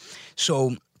school.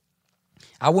 So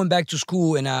I went back to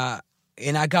school and I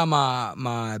got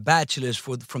my bachelor's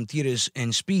from theaters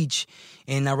and speech.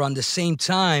 And around the same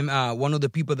time, one of the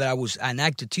people that I was an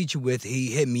actor teacher with, he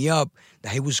hit me up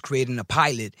that he was creating a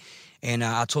pilot. And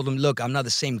I told him, look, I'm not the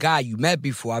same guy you met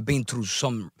before. I've been through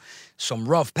some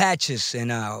rough patches.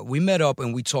 And we met up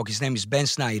and we talked. His name is Ben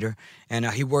Snyder. And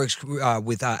he works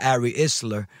with Ari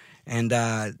Isler. And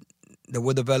they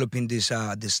were developing this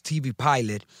TV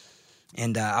pilot.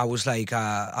 And I was like,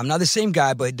 I'm not the same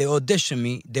guy, but they auditioned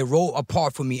me. They wrote a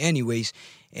part for me anyways.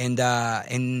 And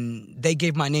they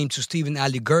gave my name to Stephen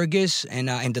Ali Gergis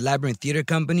and the Labyrinth Theater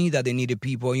Company that they needed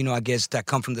people, I guess, that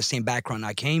come from the same background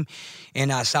I came.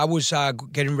 And as I was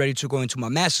getting ready to go into my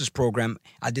master's program,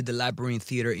 I did the Labyrinth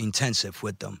Theater Intensive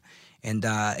with them. And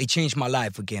it changed my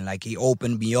life again. Like, it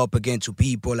opened me up again to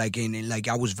people. Like,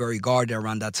 I was very guarded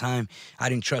around that time. I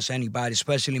didn't trust anybody,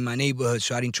 especially in my neighborhood.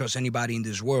 So I didn't trust anybody in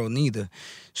this world neither.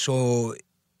 So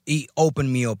it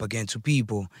opened me up again to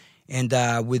people. And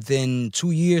within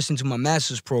 2 years into my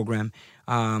master's program,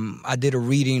 I did a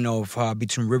reading of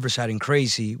Between Riverside and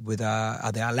Crazy with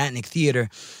at the Atlantic Theater.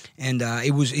 And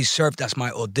it served as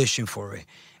my audition for it.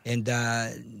 And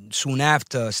soon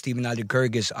after, Stephen Ali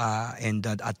Gergis and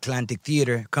the Atlantic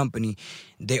Theater Company,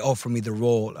 they offered me the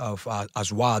role of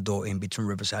Oswaldo in Between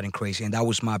Riverside and Crazy. And that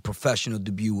was my professional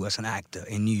debut as an actor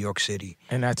in New York City.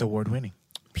 And that's award-winning.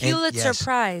 Pulitzer yes.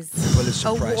 Prize.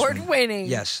 Pulitzer Prize Award winning. winning.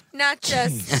 Yes. Not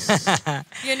just, the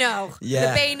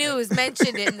Yeah. Bay News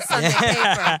mentioned it in the Sunday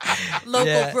paper. Local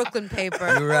Yeah. Brooklyn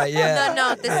paper. You're right, yeah.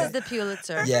 No, this is the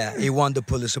Pulitzer. Yeah, he won the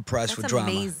Pulitzer Prize for That's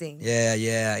drama. amazing.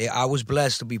 Yeah. I was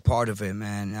blessed to be part of it,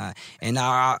 man. And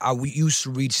I used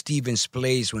to read Stephen's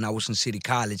plays when I was in City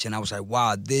College, and I was like,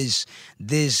 wow, this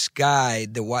guy,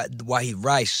 what he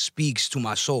writes speaks to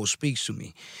my soul, speaks to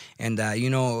me. And,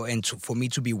 for me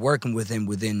to be working with him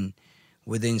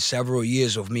within several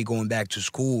years of me going back to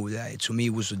school, to me,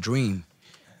 it was a dream,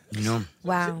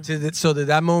 Wow. So did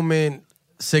that moment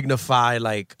signify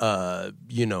like a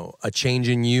change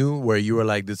in you where you were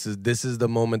like, this is the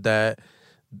moment that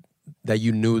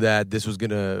you knew that this was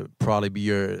gonna probably be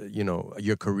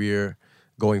your career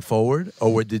going forward,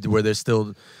 or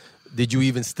did you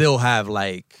even still have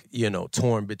like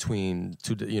torn between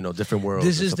two different worlds?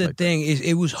 This is the thing.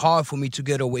 It was hard for me to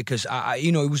get away because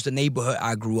it was the neighborhood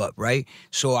I grew up, right?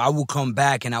 So I would come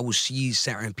back and I would see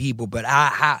certain people, but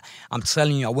I'm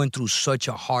telling you, I went through such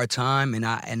a hard time, and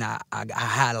I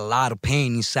had a lot of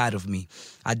pain inside of me.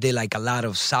 I did like a lot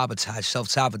of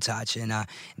self-sabotage, and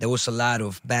there was a lot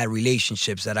of bad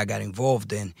relationships that I got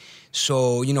involved in.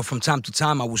 So from time to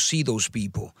time, I would see those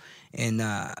people, and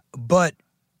but.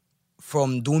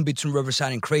 From doing Between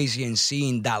Riverside and Crazy and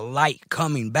seeing that light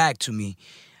coming back to me,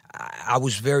 I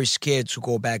was very scared to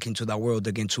go back into that world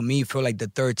again. To me, it felt like the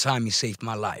third time he saved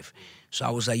my life. So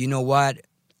I was like, you know what?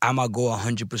 I'm going to go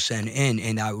 100% in,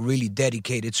 and I really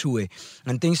dedicated to it.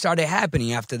 And things started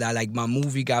happening after that. Like, my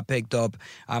movie got picked up.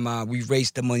 We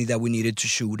raised the money that we needed to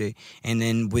shoot it. And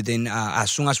then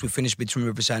as soon as we finished Between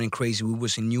Riverside and Crazy, we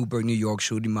was in Newburgh, New York,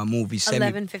 shooting my movie.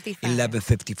 11:55.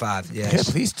 11:55, yes. Yeah,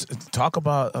 please talk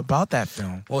about that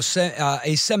film. Well,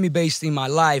 it's semi-based in my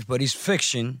life, but it's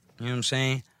fiction. You know what I'm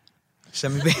saying?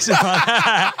 Semi-based in my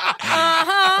life.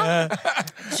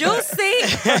 Juicy.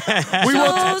 We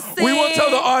will tell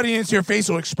the audience your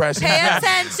facial expression. Pay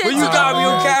attention. Well, you to got the me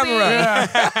on movie.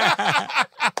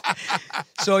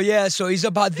 camera. So it's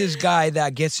about this guy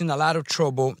that gets in a lot of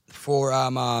trouble for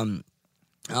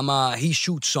he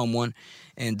shoots someone,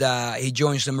 and he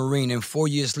joins the Marine, and 4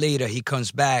 years later he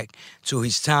comes back to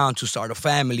his town to start a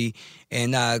family,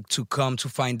 and to come to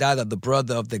find out that the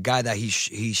brother of the guy that he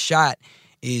shot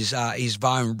is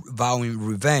vowing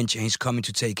revenge, and he's coming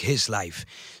to take his life.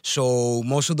 So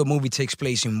most of the movie takes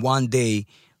place in one day,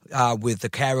 with the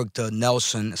character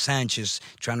Nelson Sanchez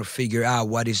trying to figure out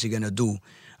what is he gonna do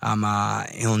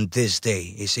on this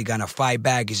day. Is he gonna fight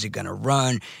back? Is he gonna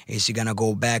run? Is he gonna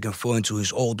go back and fall into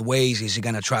his old ways? Is he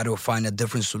gonna try to find a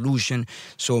different solution?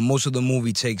 So most of the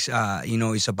movie takes,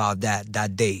 it's about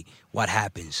that day, what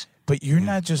happens. But you're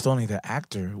not just only the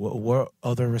actor. What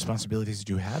other responsibilities did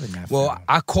you have in that film? Well,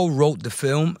 I co-wrote the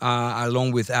film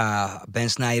along with Ben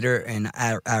Snyder and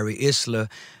Ari Isler.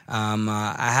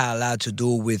 I had a lot to do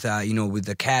with with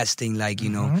the casting. Like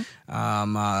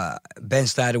Ben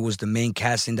Snyder was the main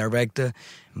casting director,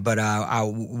 but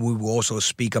we will also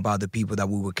speak about the people that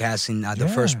we were casting. The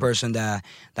first person that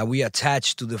we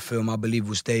attached to the film, I believe,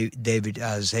 was David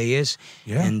Zayas.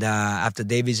 Yeah. And after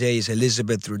David Zayas,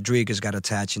 Elizabeth Rodriguez got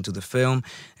attached into the film,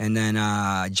 and then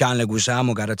John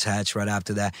Leguizamo got attached right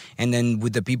after that. And then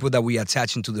with the people that we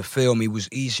attached into the film, it was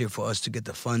easier for us to get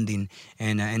the funding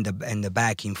and the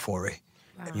backing for it.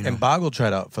 Wow. And Boggle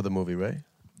tried out for the movie, right?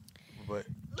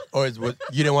 You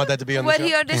didn't want that to be on the What show?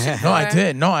 he auditioned for? No, I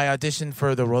did. No, I auditioned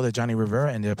for the role that Johnny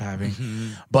Rivera ended up having.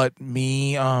 But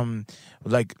me,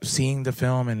 like seeing the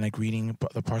film and like reading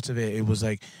the parts of it, it was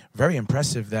like very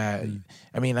impressive that,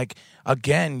 I mean, like,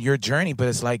 again, your journey, but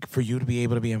it's like for you to be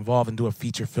able to be involved and do a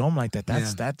feature film like that,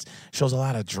 that shows a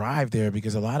lot of drive there,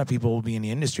 because a lot of people will be in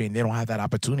the industry and they don't have that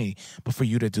opportunity. But for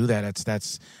you to do that,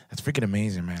 that's freaking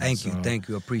amazing, man. Thank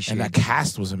you, appreciate it. it. And that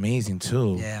cast was amazing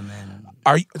too. Yeah, man.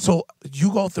 So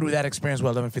you go through that experience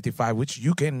with 11:55, which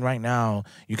you can right now,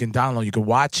 you can download, you can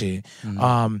watch it.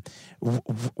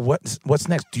 What's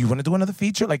next? Do you want to do another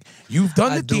feature? Like, you've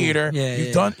done the theater,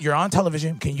 you're on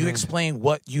television. Can you explain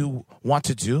what you want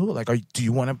to do? Like, do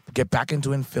you want to get back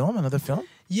into another film?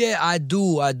 Yeah, I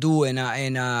do, and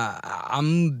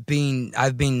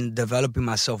I've been developing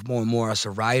myself more and more as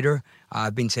a writer.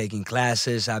 I've been taking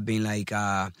classes. I've been like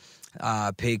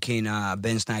picking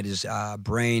Ben Snyder's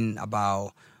brain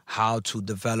about how to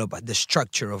develop the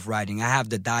structure of writing. I have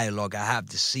the dialogue, I have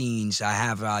the scenes, I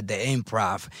have the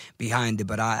improv behind it,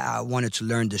 but I wanted to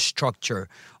learn the structure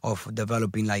of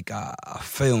developing like a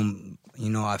film,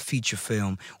 a feature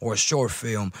film or a short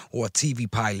film or a TV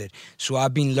pilot. So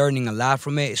I've been learning a lot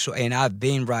from it. And I've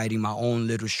been writing my own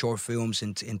little short films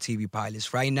and TV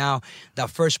pilots. Right now, the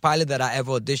first pilot that I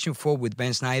ever auditioned for with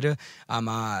Ben Snyder,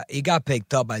 it got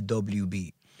picked up by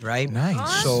WB. Right? Nice.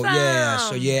 Awesome.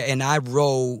 So yeah, and I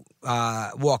wrote, I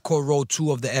co-wrote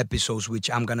 2 of the episodes, which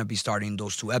I'm gonna be starting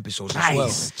those 2 episodes as well.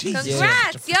 Jesus.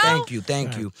 Congrats, yo.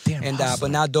 Thank you. Damn And hustler.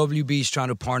 but now WB is trying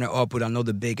to partner up with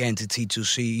another big entity to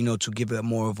see, to give it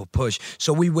more of a push.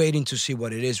 So we're waiting to see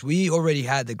what it is. We already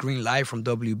had the green light from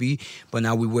WB, but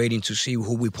now we're waiting to see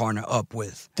who we partner up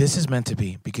with. This is meant to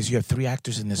be because you have 3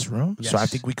 actors in this room. So I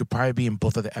Yes. think we could probably be in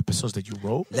both of the episodes that you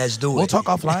wrote. Let's do We'll it. talk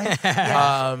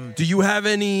offline. Do you have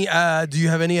any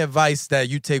advice that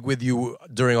you take with you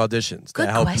during auditions Good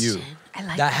that help question. you? I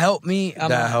like That helped me.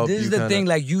 That helped this you is the kinda- thing.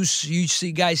 Like you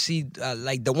see, guys see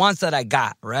like the ones that I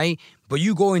got, right? But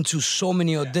you go into so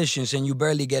many auditions and you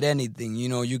barely get anything.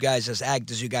 You guys as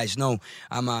actors, you guys know.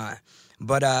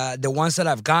 But the ones that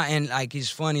I've gotten, like it's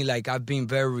funny. Like I've been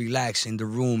very relaxed in the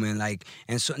room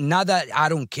and so not that I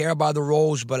don't care about the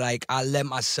roles, but like I let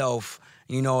myself,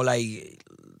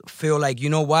 feel like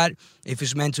what. If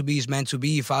it's meant to be, it's meant to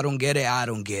be. If I don't get it, I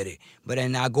don't get it. But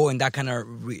then I go and that kind of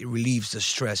relieves the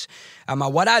stress.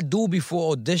 What I do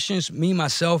before auditions, me,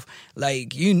 myself,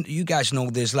 like you guys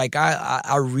know this, like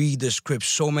I read the script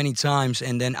so many times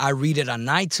and then I read it at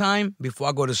nighttime before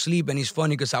I go to sleep. And it's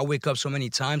funny because I wake up so many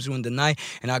times during the night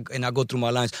and I go through my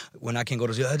lines. When I can go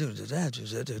to sleep,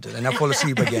 and I fall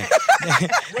asleep again.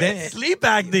 Then, Sleep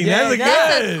acting. Yeah, That's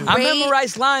That's good. a I great-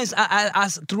 memorize lines I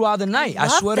throughout the night. I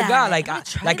love swear to that. God, I'm like gonna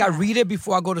try I that. read it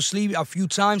before I go to sleep a few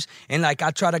times, and like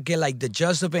I try to get like the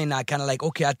gist of it, and I kind of like,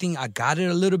 okay, I think I got it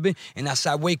a little bit, and as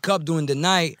I wake up during the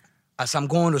night, as I'm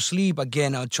going to sleep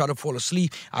again, I try to fall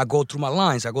asleep. I go through my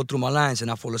lines,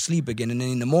 and I fall asleep again. And then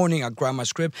in the morning, I grab my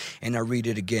script and I read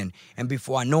it again. And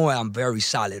before I know it, I'm very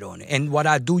solid on it. And what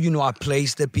I do, I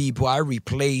place the people, I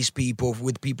replace people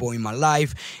with people in my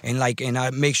life, and I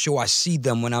make sure I see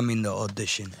them when I'm in the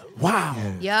audition. Wow.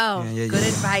 Yo, yeah, good yeah.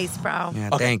 advice, bro. Yeah,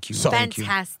 Okay, thank you. so- Thank you.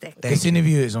 Fantastic. This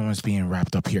interview is almost being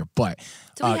wrapped up here, but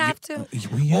Do we have to?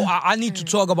 Oh, I need to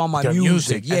talk about my Your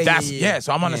music. And that's, yeah.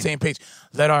 So I'm on the same page.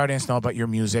 Let our audience know about your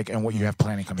music and what you have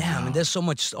planning coming Damn, out. and there's so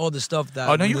much other stuff that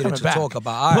Oh, no, we you're needed coming to back. talk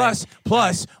about. All right.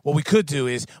 Plus, what we could do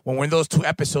is when we're in those 2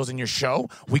 episodes in your show,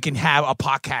 we can have a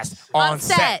podcast on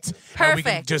set. And we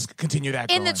can Perfect. just continue that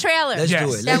In the going. trailer. Let's Yes.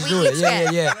 do it. That Let's we do it.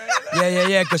 each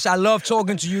Yeah. Because I love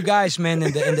talking to you guys, man,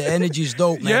 and the energy is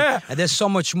dope, man. Yeah. And there's so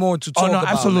much more to talk Oh, no,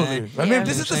 about, absolutely. man. I mean, Yeah.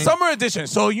 this is the Saying? summer edition.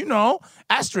 So,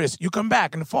 asterisk, you come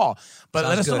back in the fall. But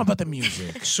let Sounds us know good. about the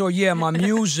music. So yeah, my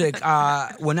music.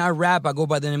 When I rap, I go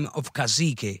by the name of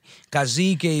Cacique.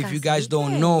 Cacique, if you guys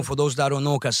don't know, for those that don't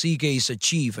know, Cacique is a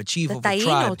chief The of a Taíno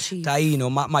tribe. chief.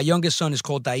 Taíno. My youngest son is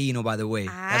called Taíno, by the way.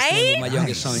 That's the name of my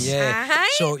youngest son. Yeah.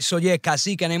 Aight. So yeah,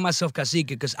 Cacique. I name myself Cacique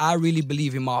because I really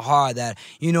believe in my heart that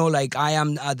like I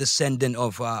am a descendant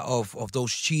of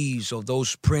those chiefs, of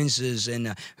those princes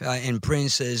and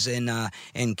princes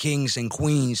and kings and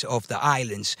queens of the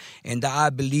islands, and I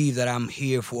believe that I'm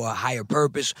here for a higher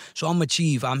purpose. So I'm a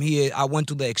chief. I'm here. I went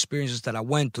through the experiences that I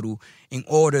went through in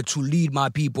order to lead my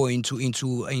people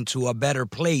into a better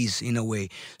place in a way.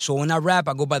 So when I rap,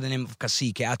 I go by the name of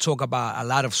Cacique. I talk about a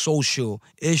lot of social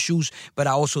issues, but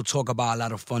I also talk about a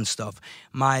lot of fun stuff.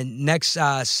 My next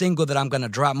single that I'm gonna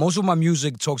drop, most of my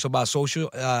music talks about social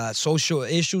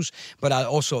issues, but I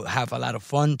also have a lot of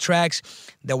fun tracks.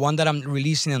 The one that I'm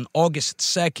releasing on August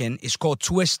 2nd is called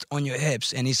Twist on Your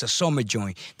Hips, and it's a summer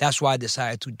joint. That's why I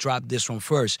decided to drop this one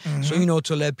first. So,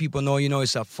 to let people know,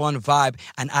 it's a fun vibe.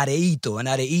 And areito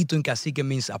in Cacique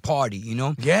means a party,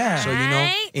 Yeah. So,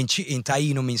 in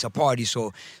Taíno means a party.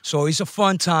 So it's a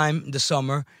fun time in the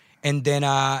summer. And then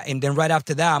right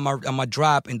after that, I'm a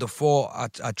drop in the fall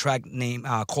a track name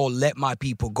called "Let My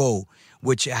People Go,"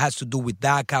 which has to do with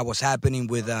DACA, what's happening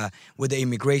with the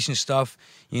immigration stuff,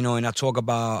 and I talk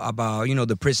about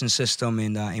the prison system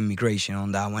and immigration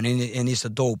on that one, and it's a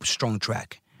dope, strong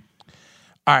track.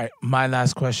 All right, my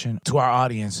last question to our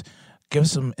audience. Give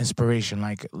us some inspiration.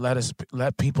 Like,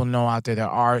 let people know out there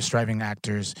are striving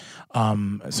actors,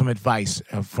 some advice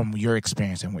from your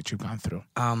experience and what you've gone through.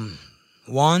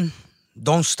 One,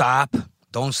 don't stop.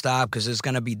 Don't stop, because there's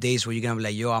going to be days where you're going to be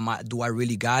like, yo, do I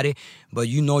really got it? But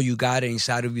you got it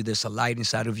inside of you. There's a light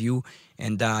inside of you.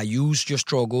 And use your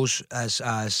struggles as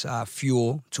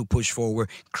fuel to push forward.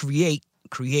 Create.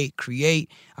 There's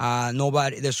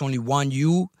only one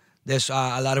you. There's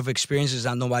a lot of experiences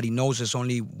that nobody knows. There's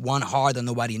only one heart that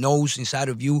nobody knows inside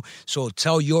of you. So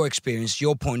tell your experience,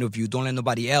 your point of view. Don't let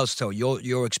nobody else tell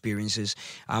your experiences.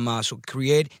 So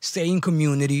create, stay in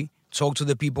community. Talk to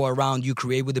the people around you,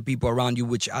 create with the people around you,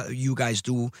 which you guys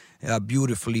do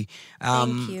beautifully.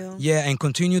 Thank you. Yeah, and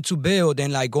continue to build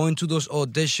and like go into those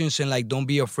auditions and like don't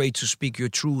be afraid to speak your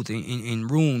truth in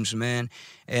rooms, man.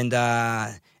 And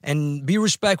be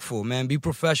respectful, man. Be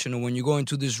professional. When you go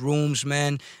into these rooms,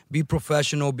 man, be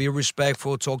professional, be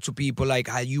respectful. Talk to people like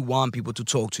how you want people to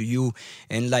talk to you.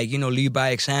 And like, lead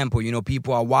by example.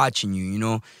 People are watching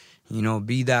you,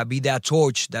 be that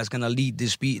torch that's gonna lead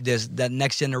that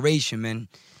next generation, man.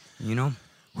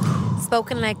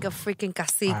 Spoken like a freaking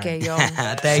cacique, yo.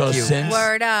 Thank you.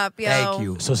 Word up, yo. Thank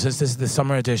you. So since this is the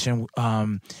summer edition,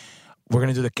 we're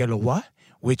gonna do the Que Lo What,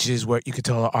 which is where you could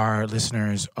tell our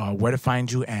listeners where to find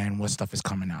you and what stuff is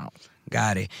coming out.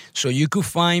 Got it. So you could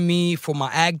find me for my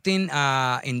acting in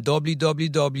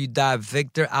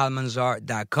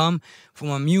www.victoralmanzar.com. For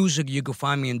my music, you can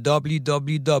find me in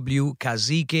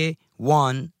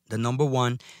www.cazique1, the number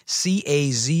 1,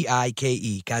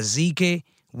 CAZIKE,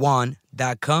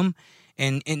 cazique1.com.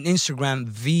 And in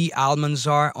Instagram,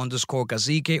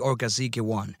 @Almanzar_Cazique or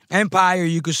Cazique1. Empire,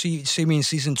 you could see me in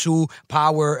season 2,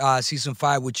 Power season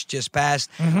 5, which just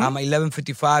passed. I'm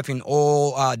 11:55 in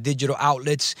all digital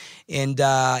outlets, and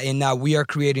we are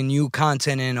creating new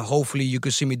content, and hopefully you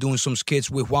could see me doing some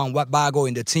skits with Juan Bago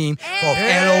and the team of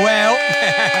LOL.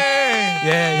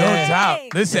 No doubt.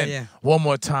 Listen, one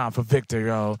more time for Victor,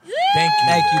 yo. Thank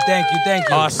you.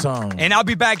 Awesome. And I'll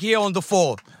be back here on the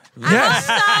 4th. Yes.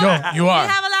 Yo, you are. We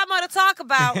have a lot more to talk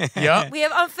about. Yeah. We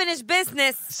have unfinished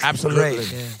business. Absolutely.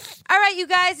 All right, you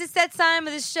guys, it's that time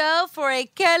of the show for a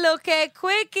Que Lo Que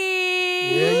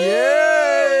Quickie.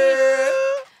 Yeah.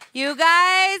 You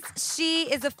guys,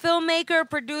 she is a filmmaker,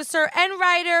 producer, and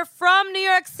writer from New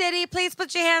York City. Please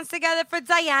put your hands together for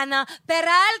Diana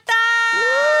Peralta.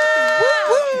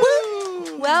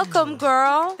 Welcome,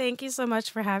 girl. Thank you so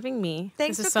much for having me.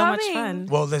 Thanks this is for so coming. much fun.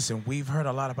 Well, listen, we've heard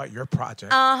a lot about your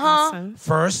project. Awesome.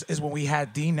 First is when we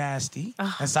had D Nasty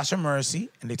and Sasha Mercy,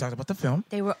 and they talked about the film.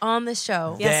 They were on the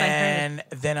show. Yes, I heard.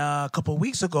 Then a couple of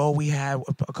weeks ago, we had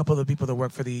a couple of the people that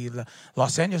work for the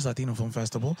Los Angeles Latino Film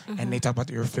Festival, and they talked about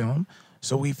your film.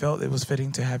 So we felt it was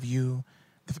fitting to have you,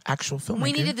 the actual filmmaker.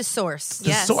 We needed the source.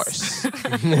 The source.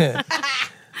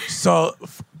 So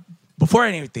before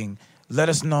anything, let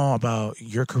us know about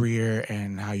your career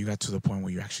and how you got to the point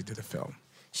where you actually did the film.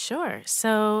 Sure.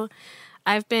 So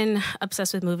I've been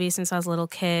obsessed with movies since I was a little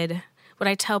kid. What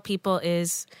I tell people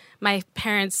is my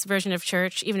parents' version of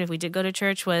church, even if we did go to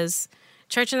church, was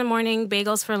church in the morning,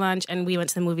 bagels for lunch, and we went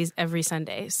to the movies every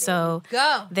Sunday. So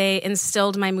they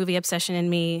instilled my movie obsession in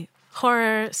me.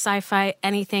 Horror, sci-fi,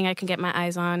 anything I can get my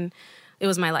eyes on. It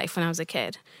was my life when I was a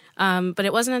kid. But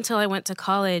it wasn't until I went to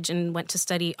college and went to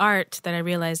study art that I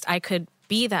realized I could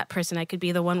be that person. I could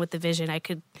be the one with the vision.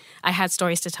 I had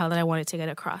stories to tell that I wanted to get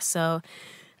across. So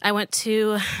I went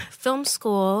to film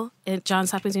school at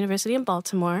Johns Hopkins University in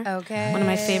Baltimore. Okay. One of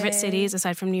my favorite cities,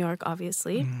 aside from New York,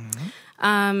 obviously.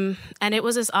 And it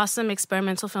was this awesome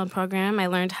experimental film program. I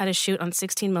learned how to shoot on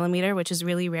 16 millimeter, which is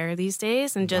really rare these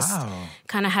days, and just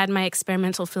kind of had my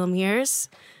experimental film years.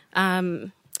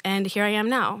 And here I am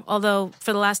now. Although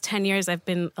for the last 10 years, I've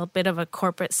been a bit of a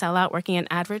corporate sellout working in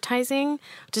advertising,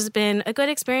 which has been a good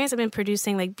experience. I've been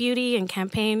producing like beauty and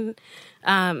campaign.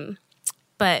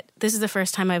 But this is the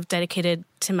first time I've dedicated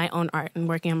to my own art and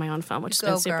working on my own film, which has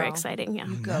been super exciting. Yeah.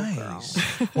 Nice.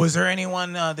 Was there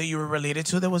anyone that you were related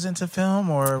to that was into film,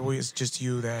 or was it just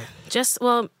you that?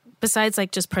 Besides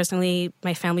like just personally,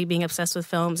 my family being obsessed with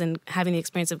films and having the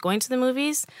experience of going to the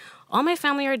movies, all my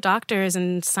family are doctors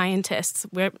and scientists.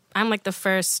 I'm like the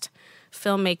first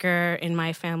filmmaker in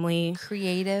my family.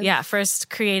 Creative? Yeah, first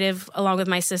creative along with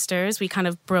my sisters. We kind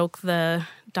of broke the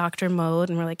doctor mode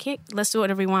and we're like, hey, let's do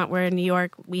whatever we want. We're in New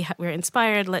York. We're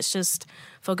inspired. Let's just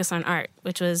focus on art,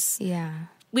 which was... Yeah.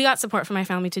 We got support from my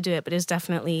family to do it, but it's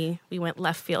definitely, we went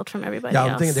left field from everybody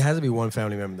else. I'm thinking there has to be one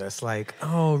family member that's like,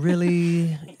 oh,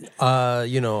 really?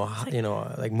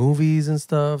 Like movies and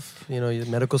stuff.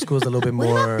 Medical school is a little bit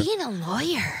more. What about being a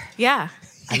lawyer? Yeah.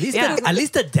 At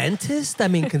least a dentist? I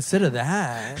mean, consider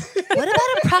that. What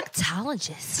about a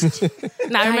proctologist?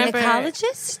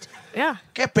 Gynecologist? Yeah.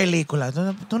 ¿Qué película?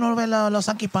 ¿Tú no ves los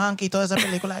Sanky Panky y toda esa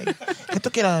película ahí? ¿Qué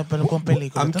tú quieres con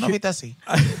película? ¿Tú no viste así?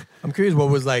 I'm curious, what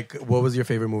was your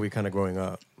favorite movie kind of growing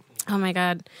up? Oh my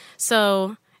God.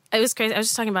 So It was crazy. I was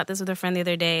just talking about this with a friend the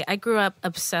other day. I grew up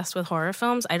obsessed with horror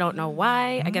films. I don't know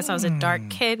why. I guess I was a dark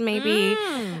kid, maybe.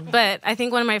 But I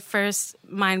think one of my first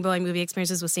mind-blowing movie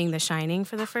experiences was seeing The Shining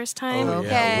for the first time. Oh,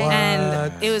 Okay.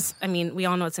 And it was, I mean, we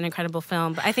all know it's an incredible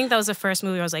film, but I think that was the first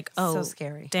movie where I was like, oh, So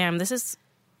scary. damn, this is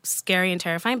scary and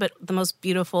terrifying, but the most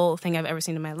beautiful thing I've ever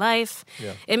seen in my life.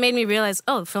 Yeah. It made me realize,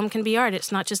 oh, film can be art.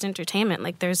 It's not just entertainment.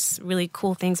 Like, there's really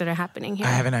cool things that are happening here.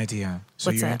 I have an idea. So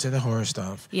What's you're that? into the horror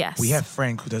stuff. Yes. We have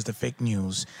Frank who does the fake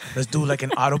news. Let's do like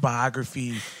an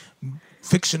autobiography,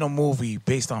 fictional movie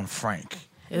based on Frank.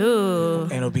 Ooh.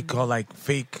 And it'll be called like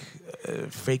Fake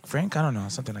Frank? I don't know,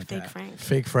 something like Fake that. Frank.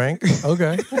 Fake Frank.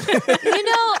 Okay. You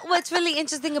know what's really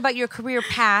interesting about your career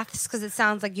paths, because it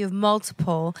sounds like you have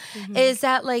multiple, is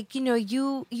that like, you know,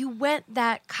 you went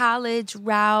that college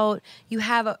route. You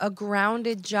have a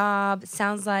grounded job. It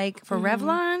sounds like for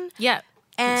Revlon. Yeah.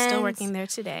 I'm still And- working there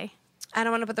today. I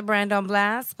don't want to put the brand on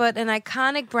blast, but an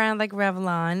iconic brand like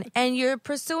Revlon, and you're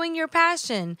pursuing your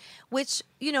passion, which,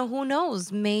 you know, who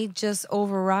knows, may just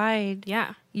override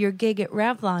Yeah. your gig at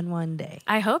Revlon one day.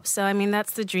 I hope so. I mean,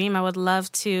 that's the dream. I would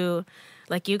love to,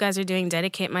 like you guys are doing,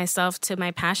 dedicate myself to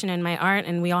my passion and my art.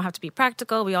 And we all have to be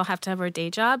practical. We all have to have our day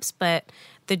jobs. But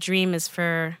the dream is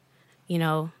for, you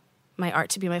know, my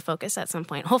art to be my focus at some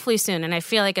point. Hopefully soon. And I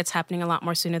feel like it's happening a lot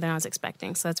more sooner than I was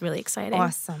expecting. So that's really exciting.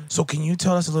 Awesome. So can you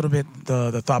tell us a little bit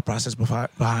the thought process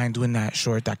behind doing that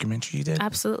short documentary you did?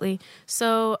 Absolutely.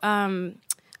 So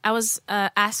I was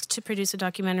asked to produce a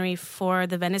documentary for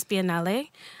the Venice Biennale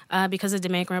because the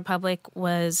Dominican Republic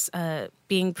was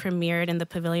being premiered in the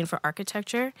Pavilion for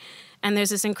Architecture. And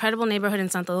there's this incredible neighborhood in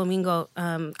Santo Domingo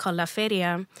called La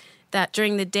Feria that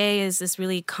during the day is this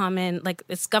really common, like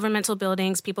it's governmental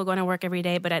buildings, people going to work every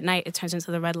day, but at night it turns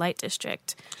into the red light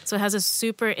district. So it has a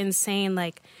super insane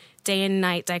like day and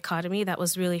night dichotomy that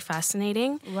was really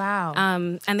fascinating. Wow.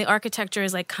 And the architecture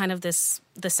is like kind of the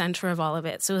center of all of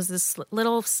it. So it was this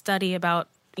little study about,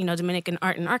 you know, Dominican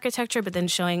art and architecture, but then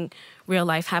showing real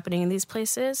life happening in these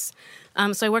places.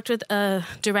 So I worked with a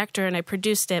director and I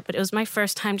produced it, but it was my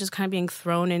first time just kind of being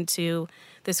thrown into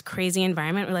this crazy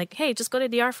environment. We're like, hey, just go to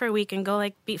DR for a week and go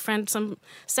like befriend some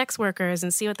sex workers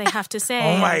and see what they have to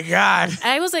say. Oh my God.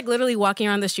 I was like literally walking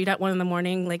around the street at 1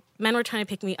 a.m. Like men were trying to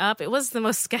pick me up. It was the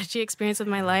most sketchy experience of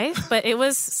my life, but it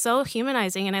was so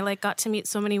humanizing. And I like got to meet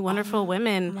so many wonderful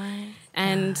women.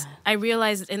 And I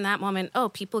realized in that moment, oh,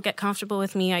 people get comfortable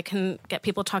with me. I can get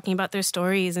people talking about their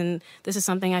stories. And this is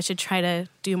something I should try to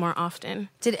do more often.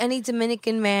 Did any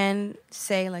Dominican man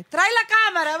say like, "Trae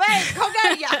la cámara, ven, con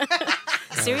ella"?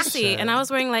 Seriously. And I was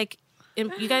wearing like,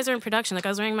 you guys are in production. Like I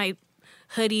was wearing my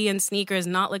hoodie and sneakers,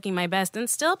 not looking my best. And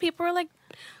still people were like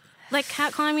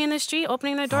catcalling me in the street,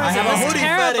 opening their doors. It was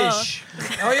terrible.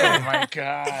 Oh yeah. Oh my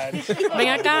God.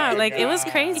 Ven acá. Like it was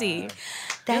crazy.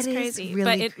 That was is crazy. really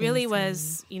But it really crazy.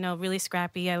 was, you know, really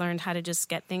scrappy. I learned how to just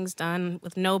get things done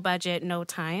with no budget, no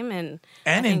time. And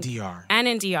And I in think- DR. And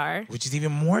in DR. Which is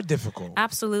even more difficult.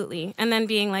 Absolutely. And then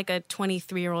being like a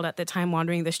 23-year-old at the time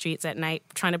wandering the streets at night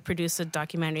trying to produce a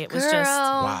documentary. It was just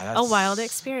Wow, a wild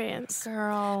experience.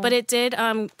 Girl. But it did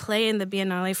play in the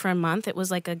Biennale for a month. It was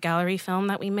like a gallery film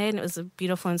that we made, and it was a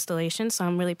beautiful installation, so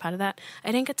I'm really proud of that.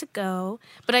 I didn't get to go,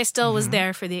 but I still was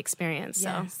there for the experience.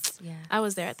 So yes. I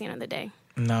was there at the end of the day.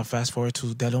 Now fast forward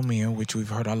to De Lo Mio, which we've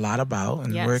heard a lot about,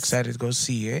 and Yes. we're excited to go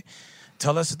see it.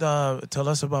 Tell us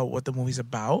about what the movie's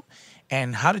about,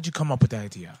 and how did you come up with the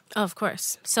idea? Oh, of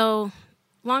course. So,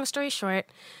 long story short,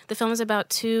 the film is about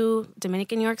two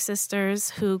Dominican New York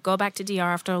sisters who go back to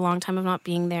DR after a long time of not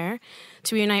being there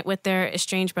to reunite with their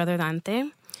estranged brother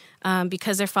Dante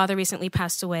because their father recently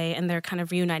passed away, and they're kind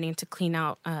of reuniting to clean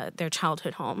out their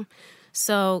childhood home.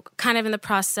 So kind of in the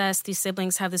process, these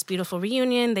siblings have this beautiful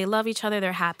reunion. They love each other.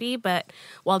 They're happy. But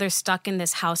while they're stuck in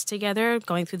this house together,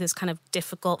 going through this kind of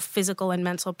difficult physical and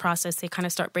mental process, they kind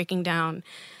of start breaking down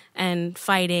and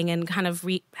fighting and kind of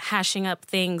rehashing up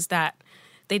things that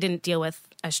they didn't deal with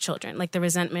as children, like the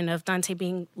resentment of Dante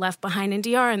being left behind in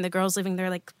DR and the girls living their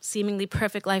like seemingly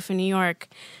perfect life in New York.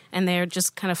 And they're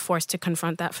just kind of forced to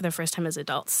confront that for the first time as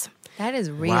adults. That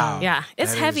is real. Wow. Yeah,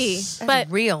 it's That heavy, is-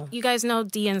 but real. You guys know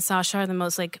Dee and Sasha are the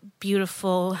most like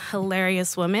beautiful,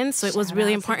 hilarious women. So it was Shout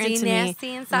really out to important Dee to me. Nasty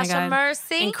and Oh my Sasha God.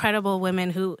 Mercy. Incredible women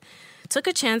who took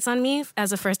a chance on me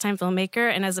as a first-time filmmaker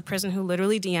and as a person who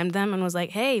literally DM'd them and was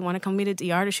like, "Hey, want to come meet at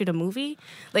DR to shoot a movie?"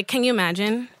 Like, can you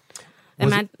imagine?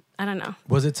 I don't know.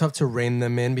 Was it tough to rein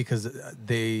them in because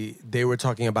they were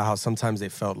talking about how sometimes they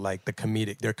felt like their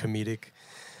comedic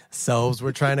selves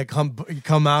were trying to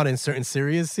come out in certain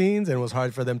serious scenes, and it was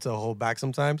hard for them to hold back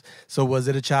sometimes. So was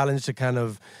it a challenge to kind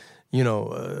of,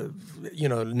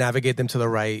 navigate them to the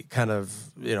right kind of,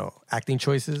 acting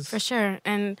choices? For sure.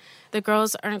 And the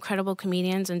girls are incredible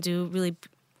comedians and do really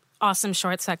awesome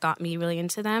shorts that got me really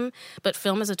into them. But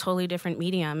film is a totally different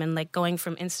medium. And like going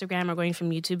from Instagram or going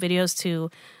from YouTube videos to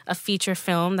a feature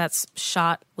film that's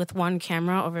shot with one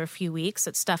camera over a few weeks,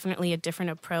 it's definitely a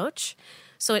different approach.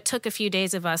 So it took a few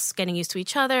days of us getting used to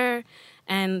each other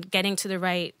and getting to the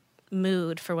right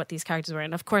mood for what these characters were.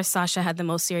 And of course, Sasha had the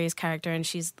most serious character, and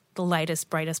she's the lightest,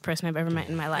 brightest person I've ever met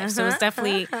in my life. So it's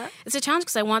definitely, it's a challenge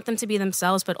because I want them to be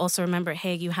themselves, but also remember,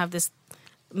 hey, you have this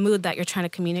mood that you're trying to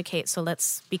communicate, so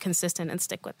let's be consistent and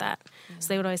stick with that. So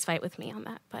they would always fight with me on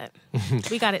that, but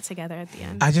we got it together at the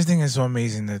end. I just think it's so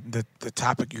amazing the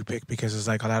topic you pick, because it's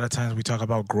like a lot of times we talk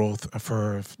about growth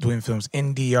for doing films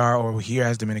in DR or here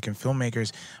as Dominican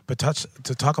filmmakers, but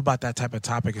to talk about that type of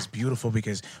topic is beautiful,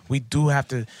 because we do have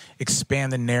to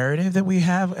expand the narrative that we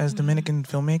have as Dominican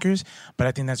filmmakers, but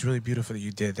I think that's really beautiful that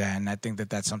you did that, and I think that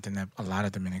that's something that a lot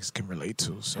of Dominicans can relate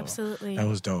to. So absolutely, that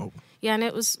was dope. Yeah, and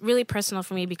it was really personal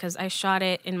for me because I shot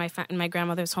it in my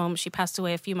grandmother's home. She passed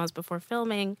away a few months before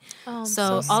filming. Oh,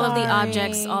 so all of the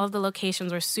objects, all of the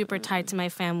locations were super tied to my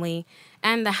family.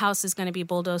 And the house is going to be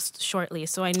bulldozed shortly.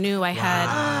 So I knew I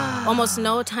had almost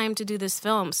no time to do this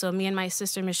film. So me and my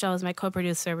sister, Michelle, as my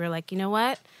co-producer, we were like, you know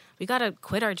what? We got to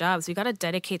quit our jobs. We got to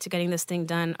dedicate to getting this thing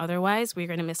done. Otherwise, we're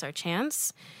going to miss our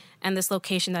chance. And this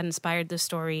location that inspired the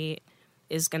story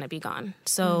is going to be gone.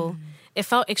 So it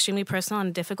felt extremely personal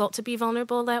and difficult to be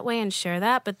vulnerable that way and share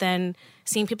that. But then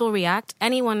seeing people react,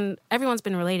 everyone's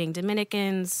been relating.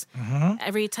 Dominicans,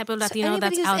 every type of Latino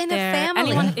that's out there.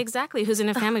 Anyone, exactly, who's in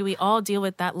a family. We all deal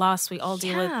with that loss. We all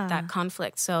deal with that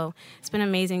conflict. So it's been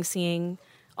amazing seeing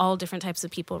all different types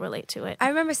of people relate to it. I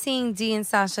remember seeing Dee and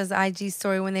Sasha's IG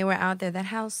story when they were out there. That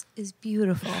house is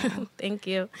beautiful. Thank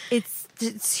you.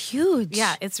 It's huge.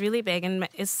 Yeah, it's really big. And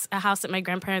it's a house that my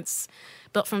grandparents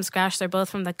built from scratch. They're both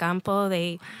from the Campo.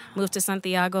 They moved to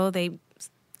Santiago. They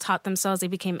taught themselves. They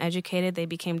became educated. They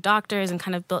became doctors and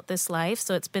kind of built this life.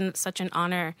 So it's been such an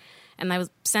honor. And I was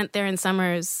sent there in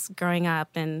summers growing up.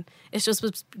 And it just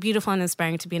was beautiful and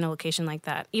inspiring to be in a location like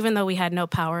that. Even though we had no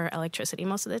power or electricity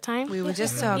most of the time. We were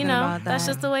just talking about that. That's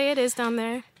just the way it is down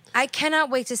there. I cannot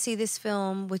wait to see this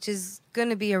film, which is going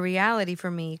to be a reality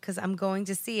for me because I'm going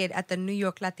to see it at the New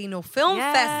York Latino Film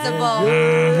Festival.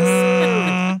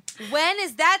 When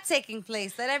is that taking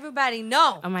place? Let everybody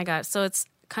know. Oh, my God. So it's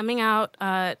coming out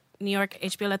New York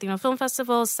HBO Latino Film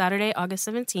Festival, Saturday, August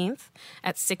 17th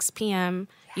at 6 p.m.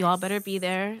 You all better be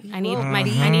there. I need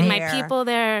my people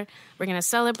there. We're gonna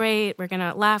celebrate. We're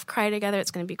gonna laugh, cry together.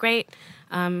 It's gonna be great.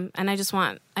 And I just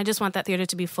want that theater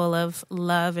to be full of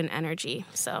love and energy.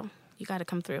 So you got to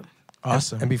come through.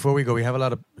 Awesome. And before we go, we have a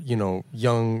lot of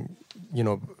young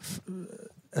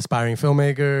aspiring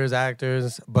filmmakers,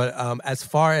 actors. But as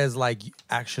far as like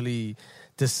actually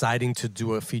deciding to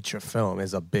do a feature film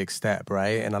is a big step,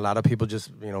 right? And a lot of people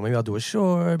just, maybe I'll do a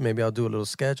short, maybe I'll do a little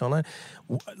sketch online.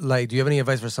 Like, do you have any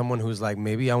advice for someone who's like,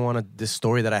 maybe I want this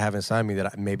story that I have inside me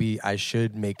that maybe I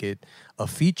should make it a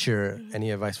feature?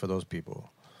 Any advice for those people?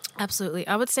 Absolutely.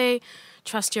 I would say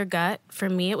trust your gut. For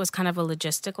me, it was kind of a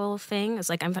logistical thing. It's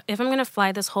like, if I'm going to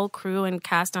fly this whole crew and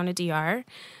cast on a DR, I'm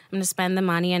going to spend the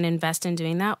money and invest in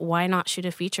doing that. Why not shoot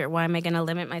a feature? Why am I going to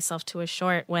limit myself to a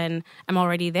short when I'm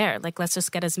already there? Like, let's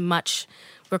just get as much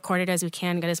recorded as we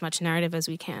can, get as much narrative as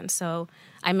we can. So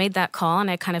I made that call, and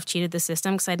I kind of cheated the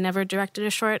system because I'd never directed a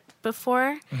short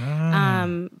before.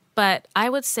 But I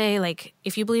would say, like,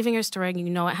 if you believe in your story and you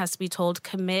know it has to be told,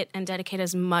 commit and dedicate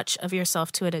as much of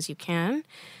yourself to it as you can.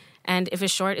 And if a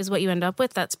short is what you end up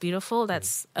with, that's beautiful.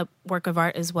 That's a work of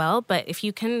art as well. But if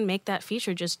you can make that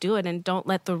feature, just do it. And don't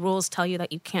let the rules tell you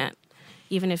that you can't,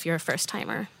 even if you're a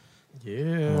first-timer.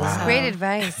 Yeah. Wow. Great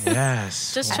advice.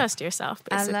 Yes. Just trust yourself,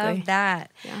 basically. I love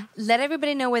that. Yeah. Let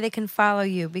everybody know where they can follow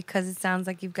you because it sounds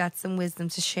like you've got some wisdom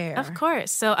to share. Of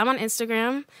course. So I'm on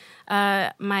Instagram.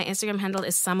 My Instagram handle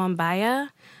is Samambaia,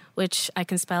 which I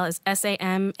can spell as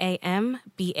SAMAMBAIA.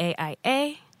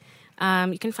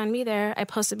 You can find me there. I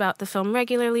post about the film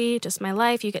regularly, just my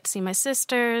life. You get to see my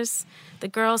sisters, the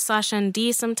girls, Sasha and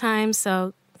Dee sometimes.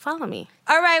 So follow me.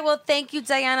 All right. Well, thank you,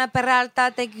 Diana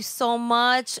Peralta. Thank you so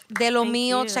much. De Lo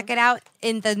Mío. Check it out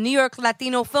in the New York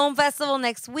Latino Film Festival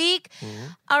next week.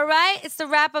 All right. It's the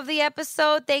wrap of the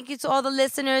episode. Thank you to all the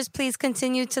listeners. Please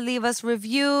continue to leave us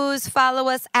reviews. Follow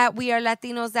us at We Are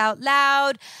Latinos Out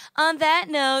Loud. On that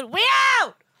note, we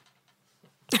out!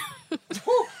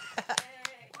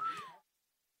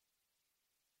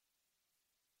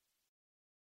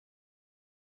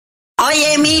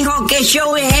 Oye, mijo, ¿qué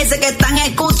show es ese que están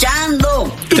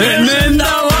escuchando?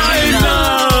 ¡Tremenda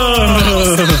Vaina!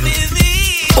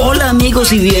 Hola,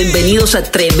 amigos y bienvenidos a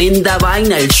Tremenda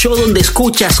Vaina, el show donde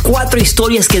escuchas 4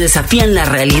 historias que desafían la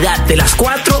realidad. De las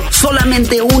 4,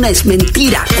 solamente una es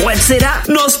mentira. ¿Cuál será?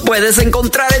 Nos puedes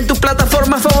encontrar en tu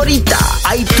plataforma favorita: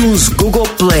 iTunes, Google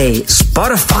Play,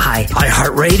 Spotify,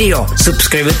 iHeartRadio.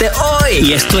 Suscríbete hoy.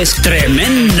 Y esto es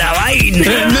Tremenda Vaina.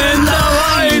 ¡Tremenda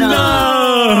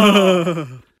Vaina!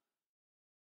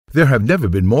 There have never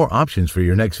been more options for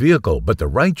your next vehicle, but the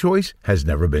right choice has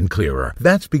never been clearer.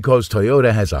 That's because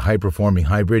Toyota has a high-performing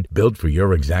hybrid built for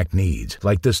your exact needs,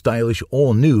 like the stylish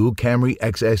all-new Camry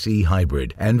XSE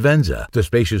Hybrid and Venza, the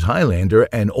spacious Highlander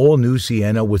and all-new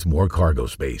Sienna with more cargo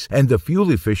space, and the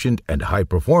fuel-efficient and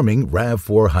high-performing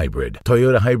RAV4 Hybrid.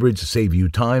 Toyota hybrids save you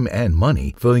time and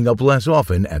money, filling up less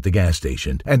often at the gas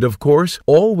station. And of course,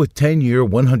 all with 10-year,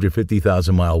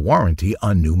 150,000-mile warranty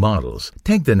on new models.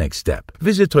 Take the next step.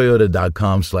 Visit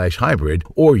Toyota.com/hybrid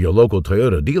or your local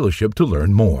Toyota dealership to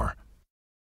learn more.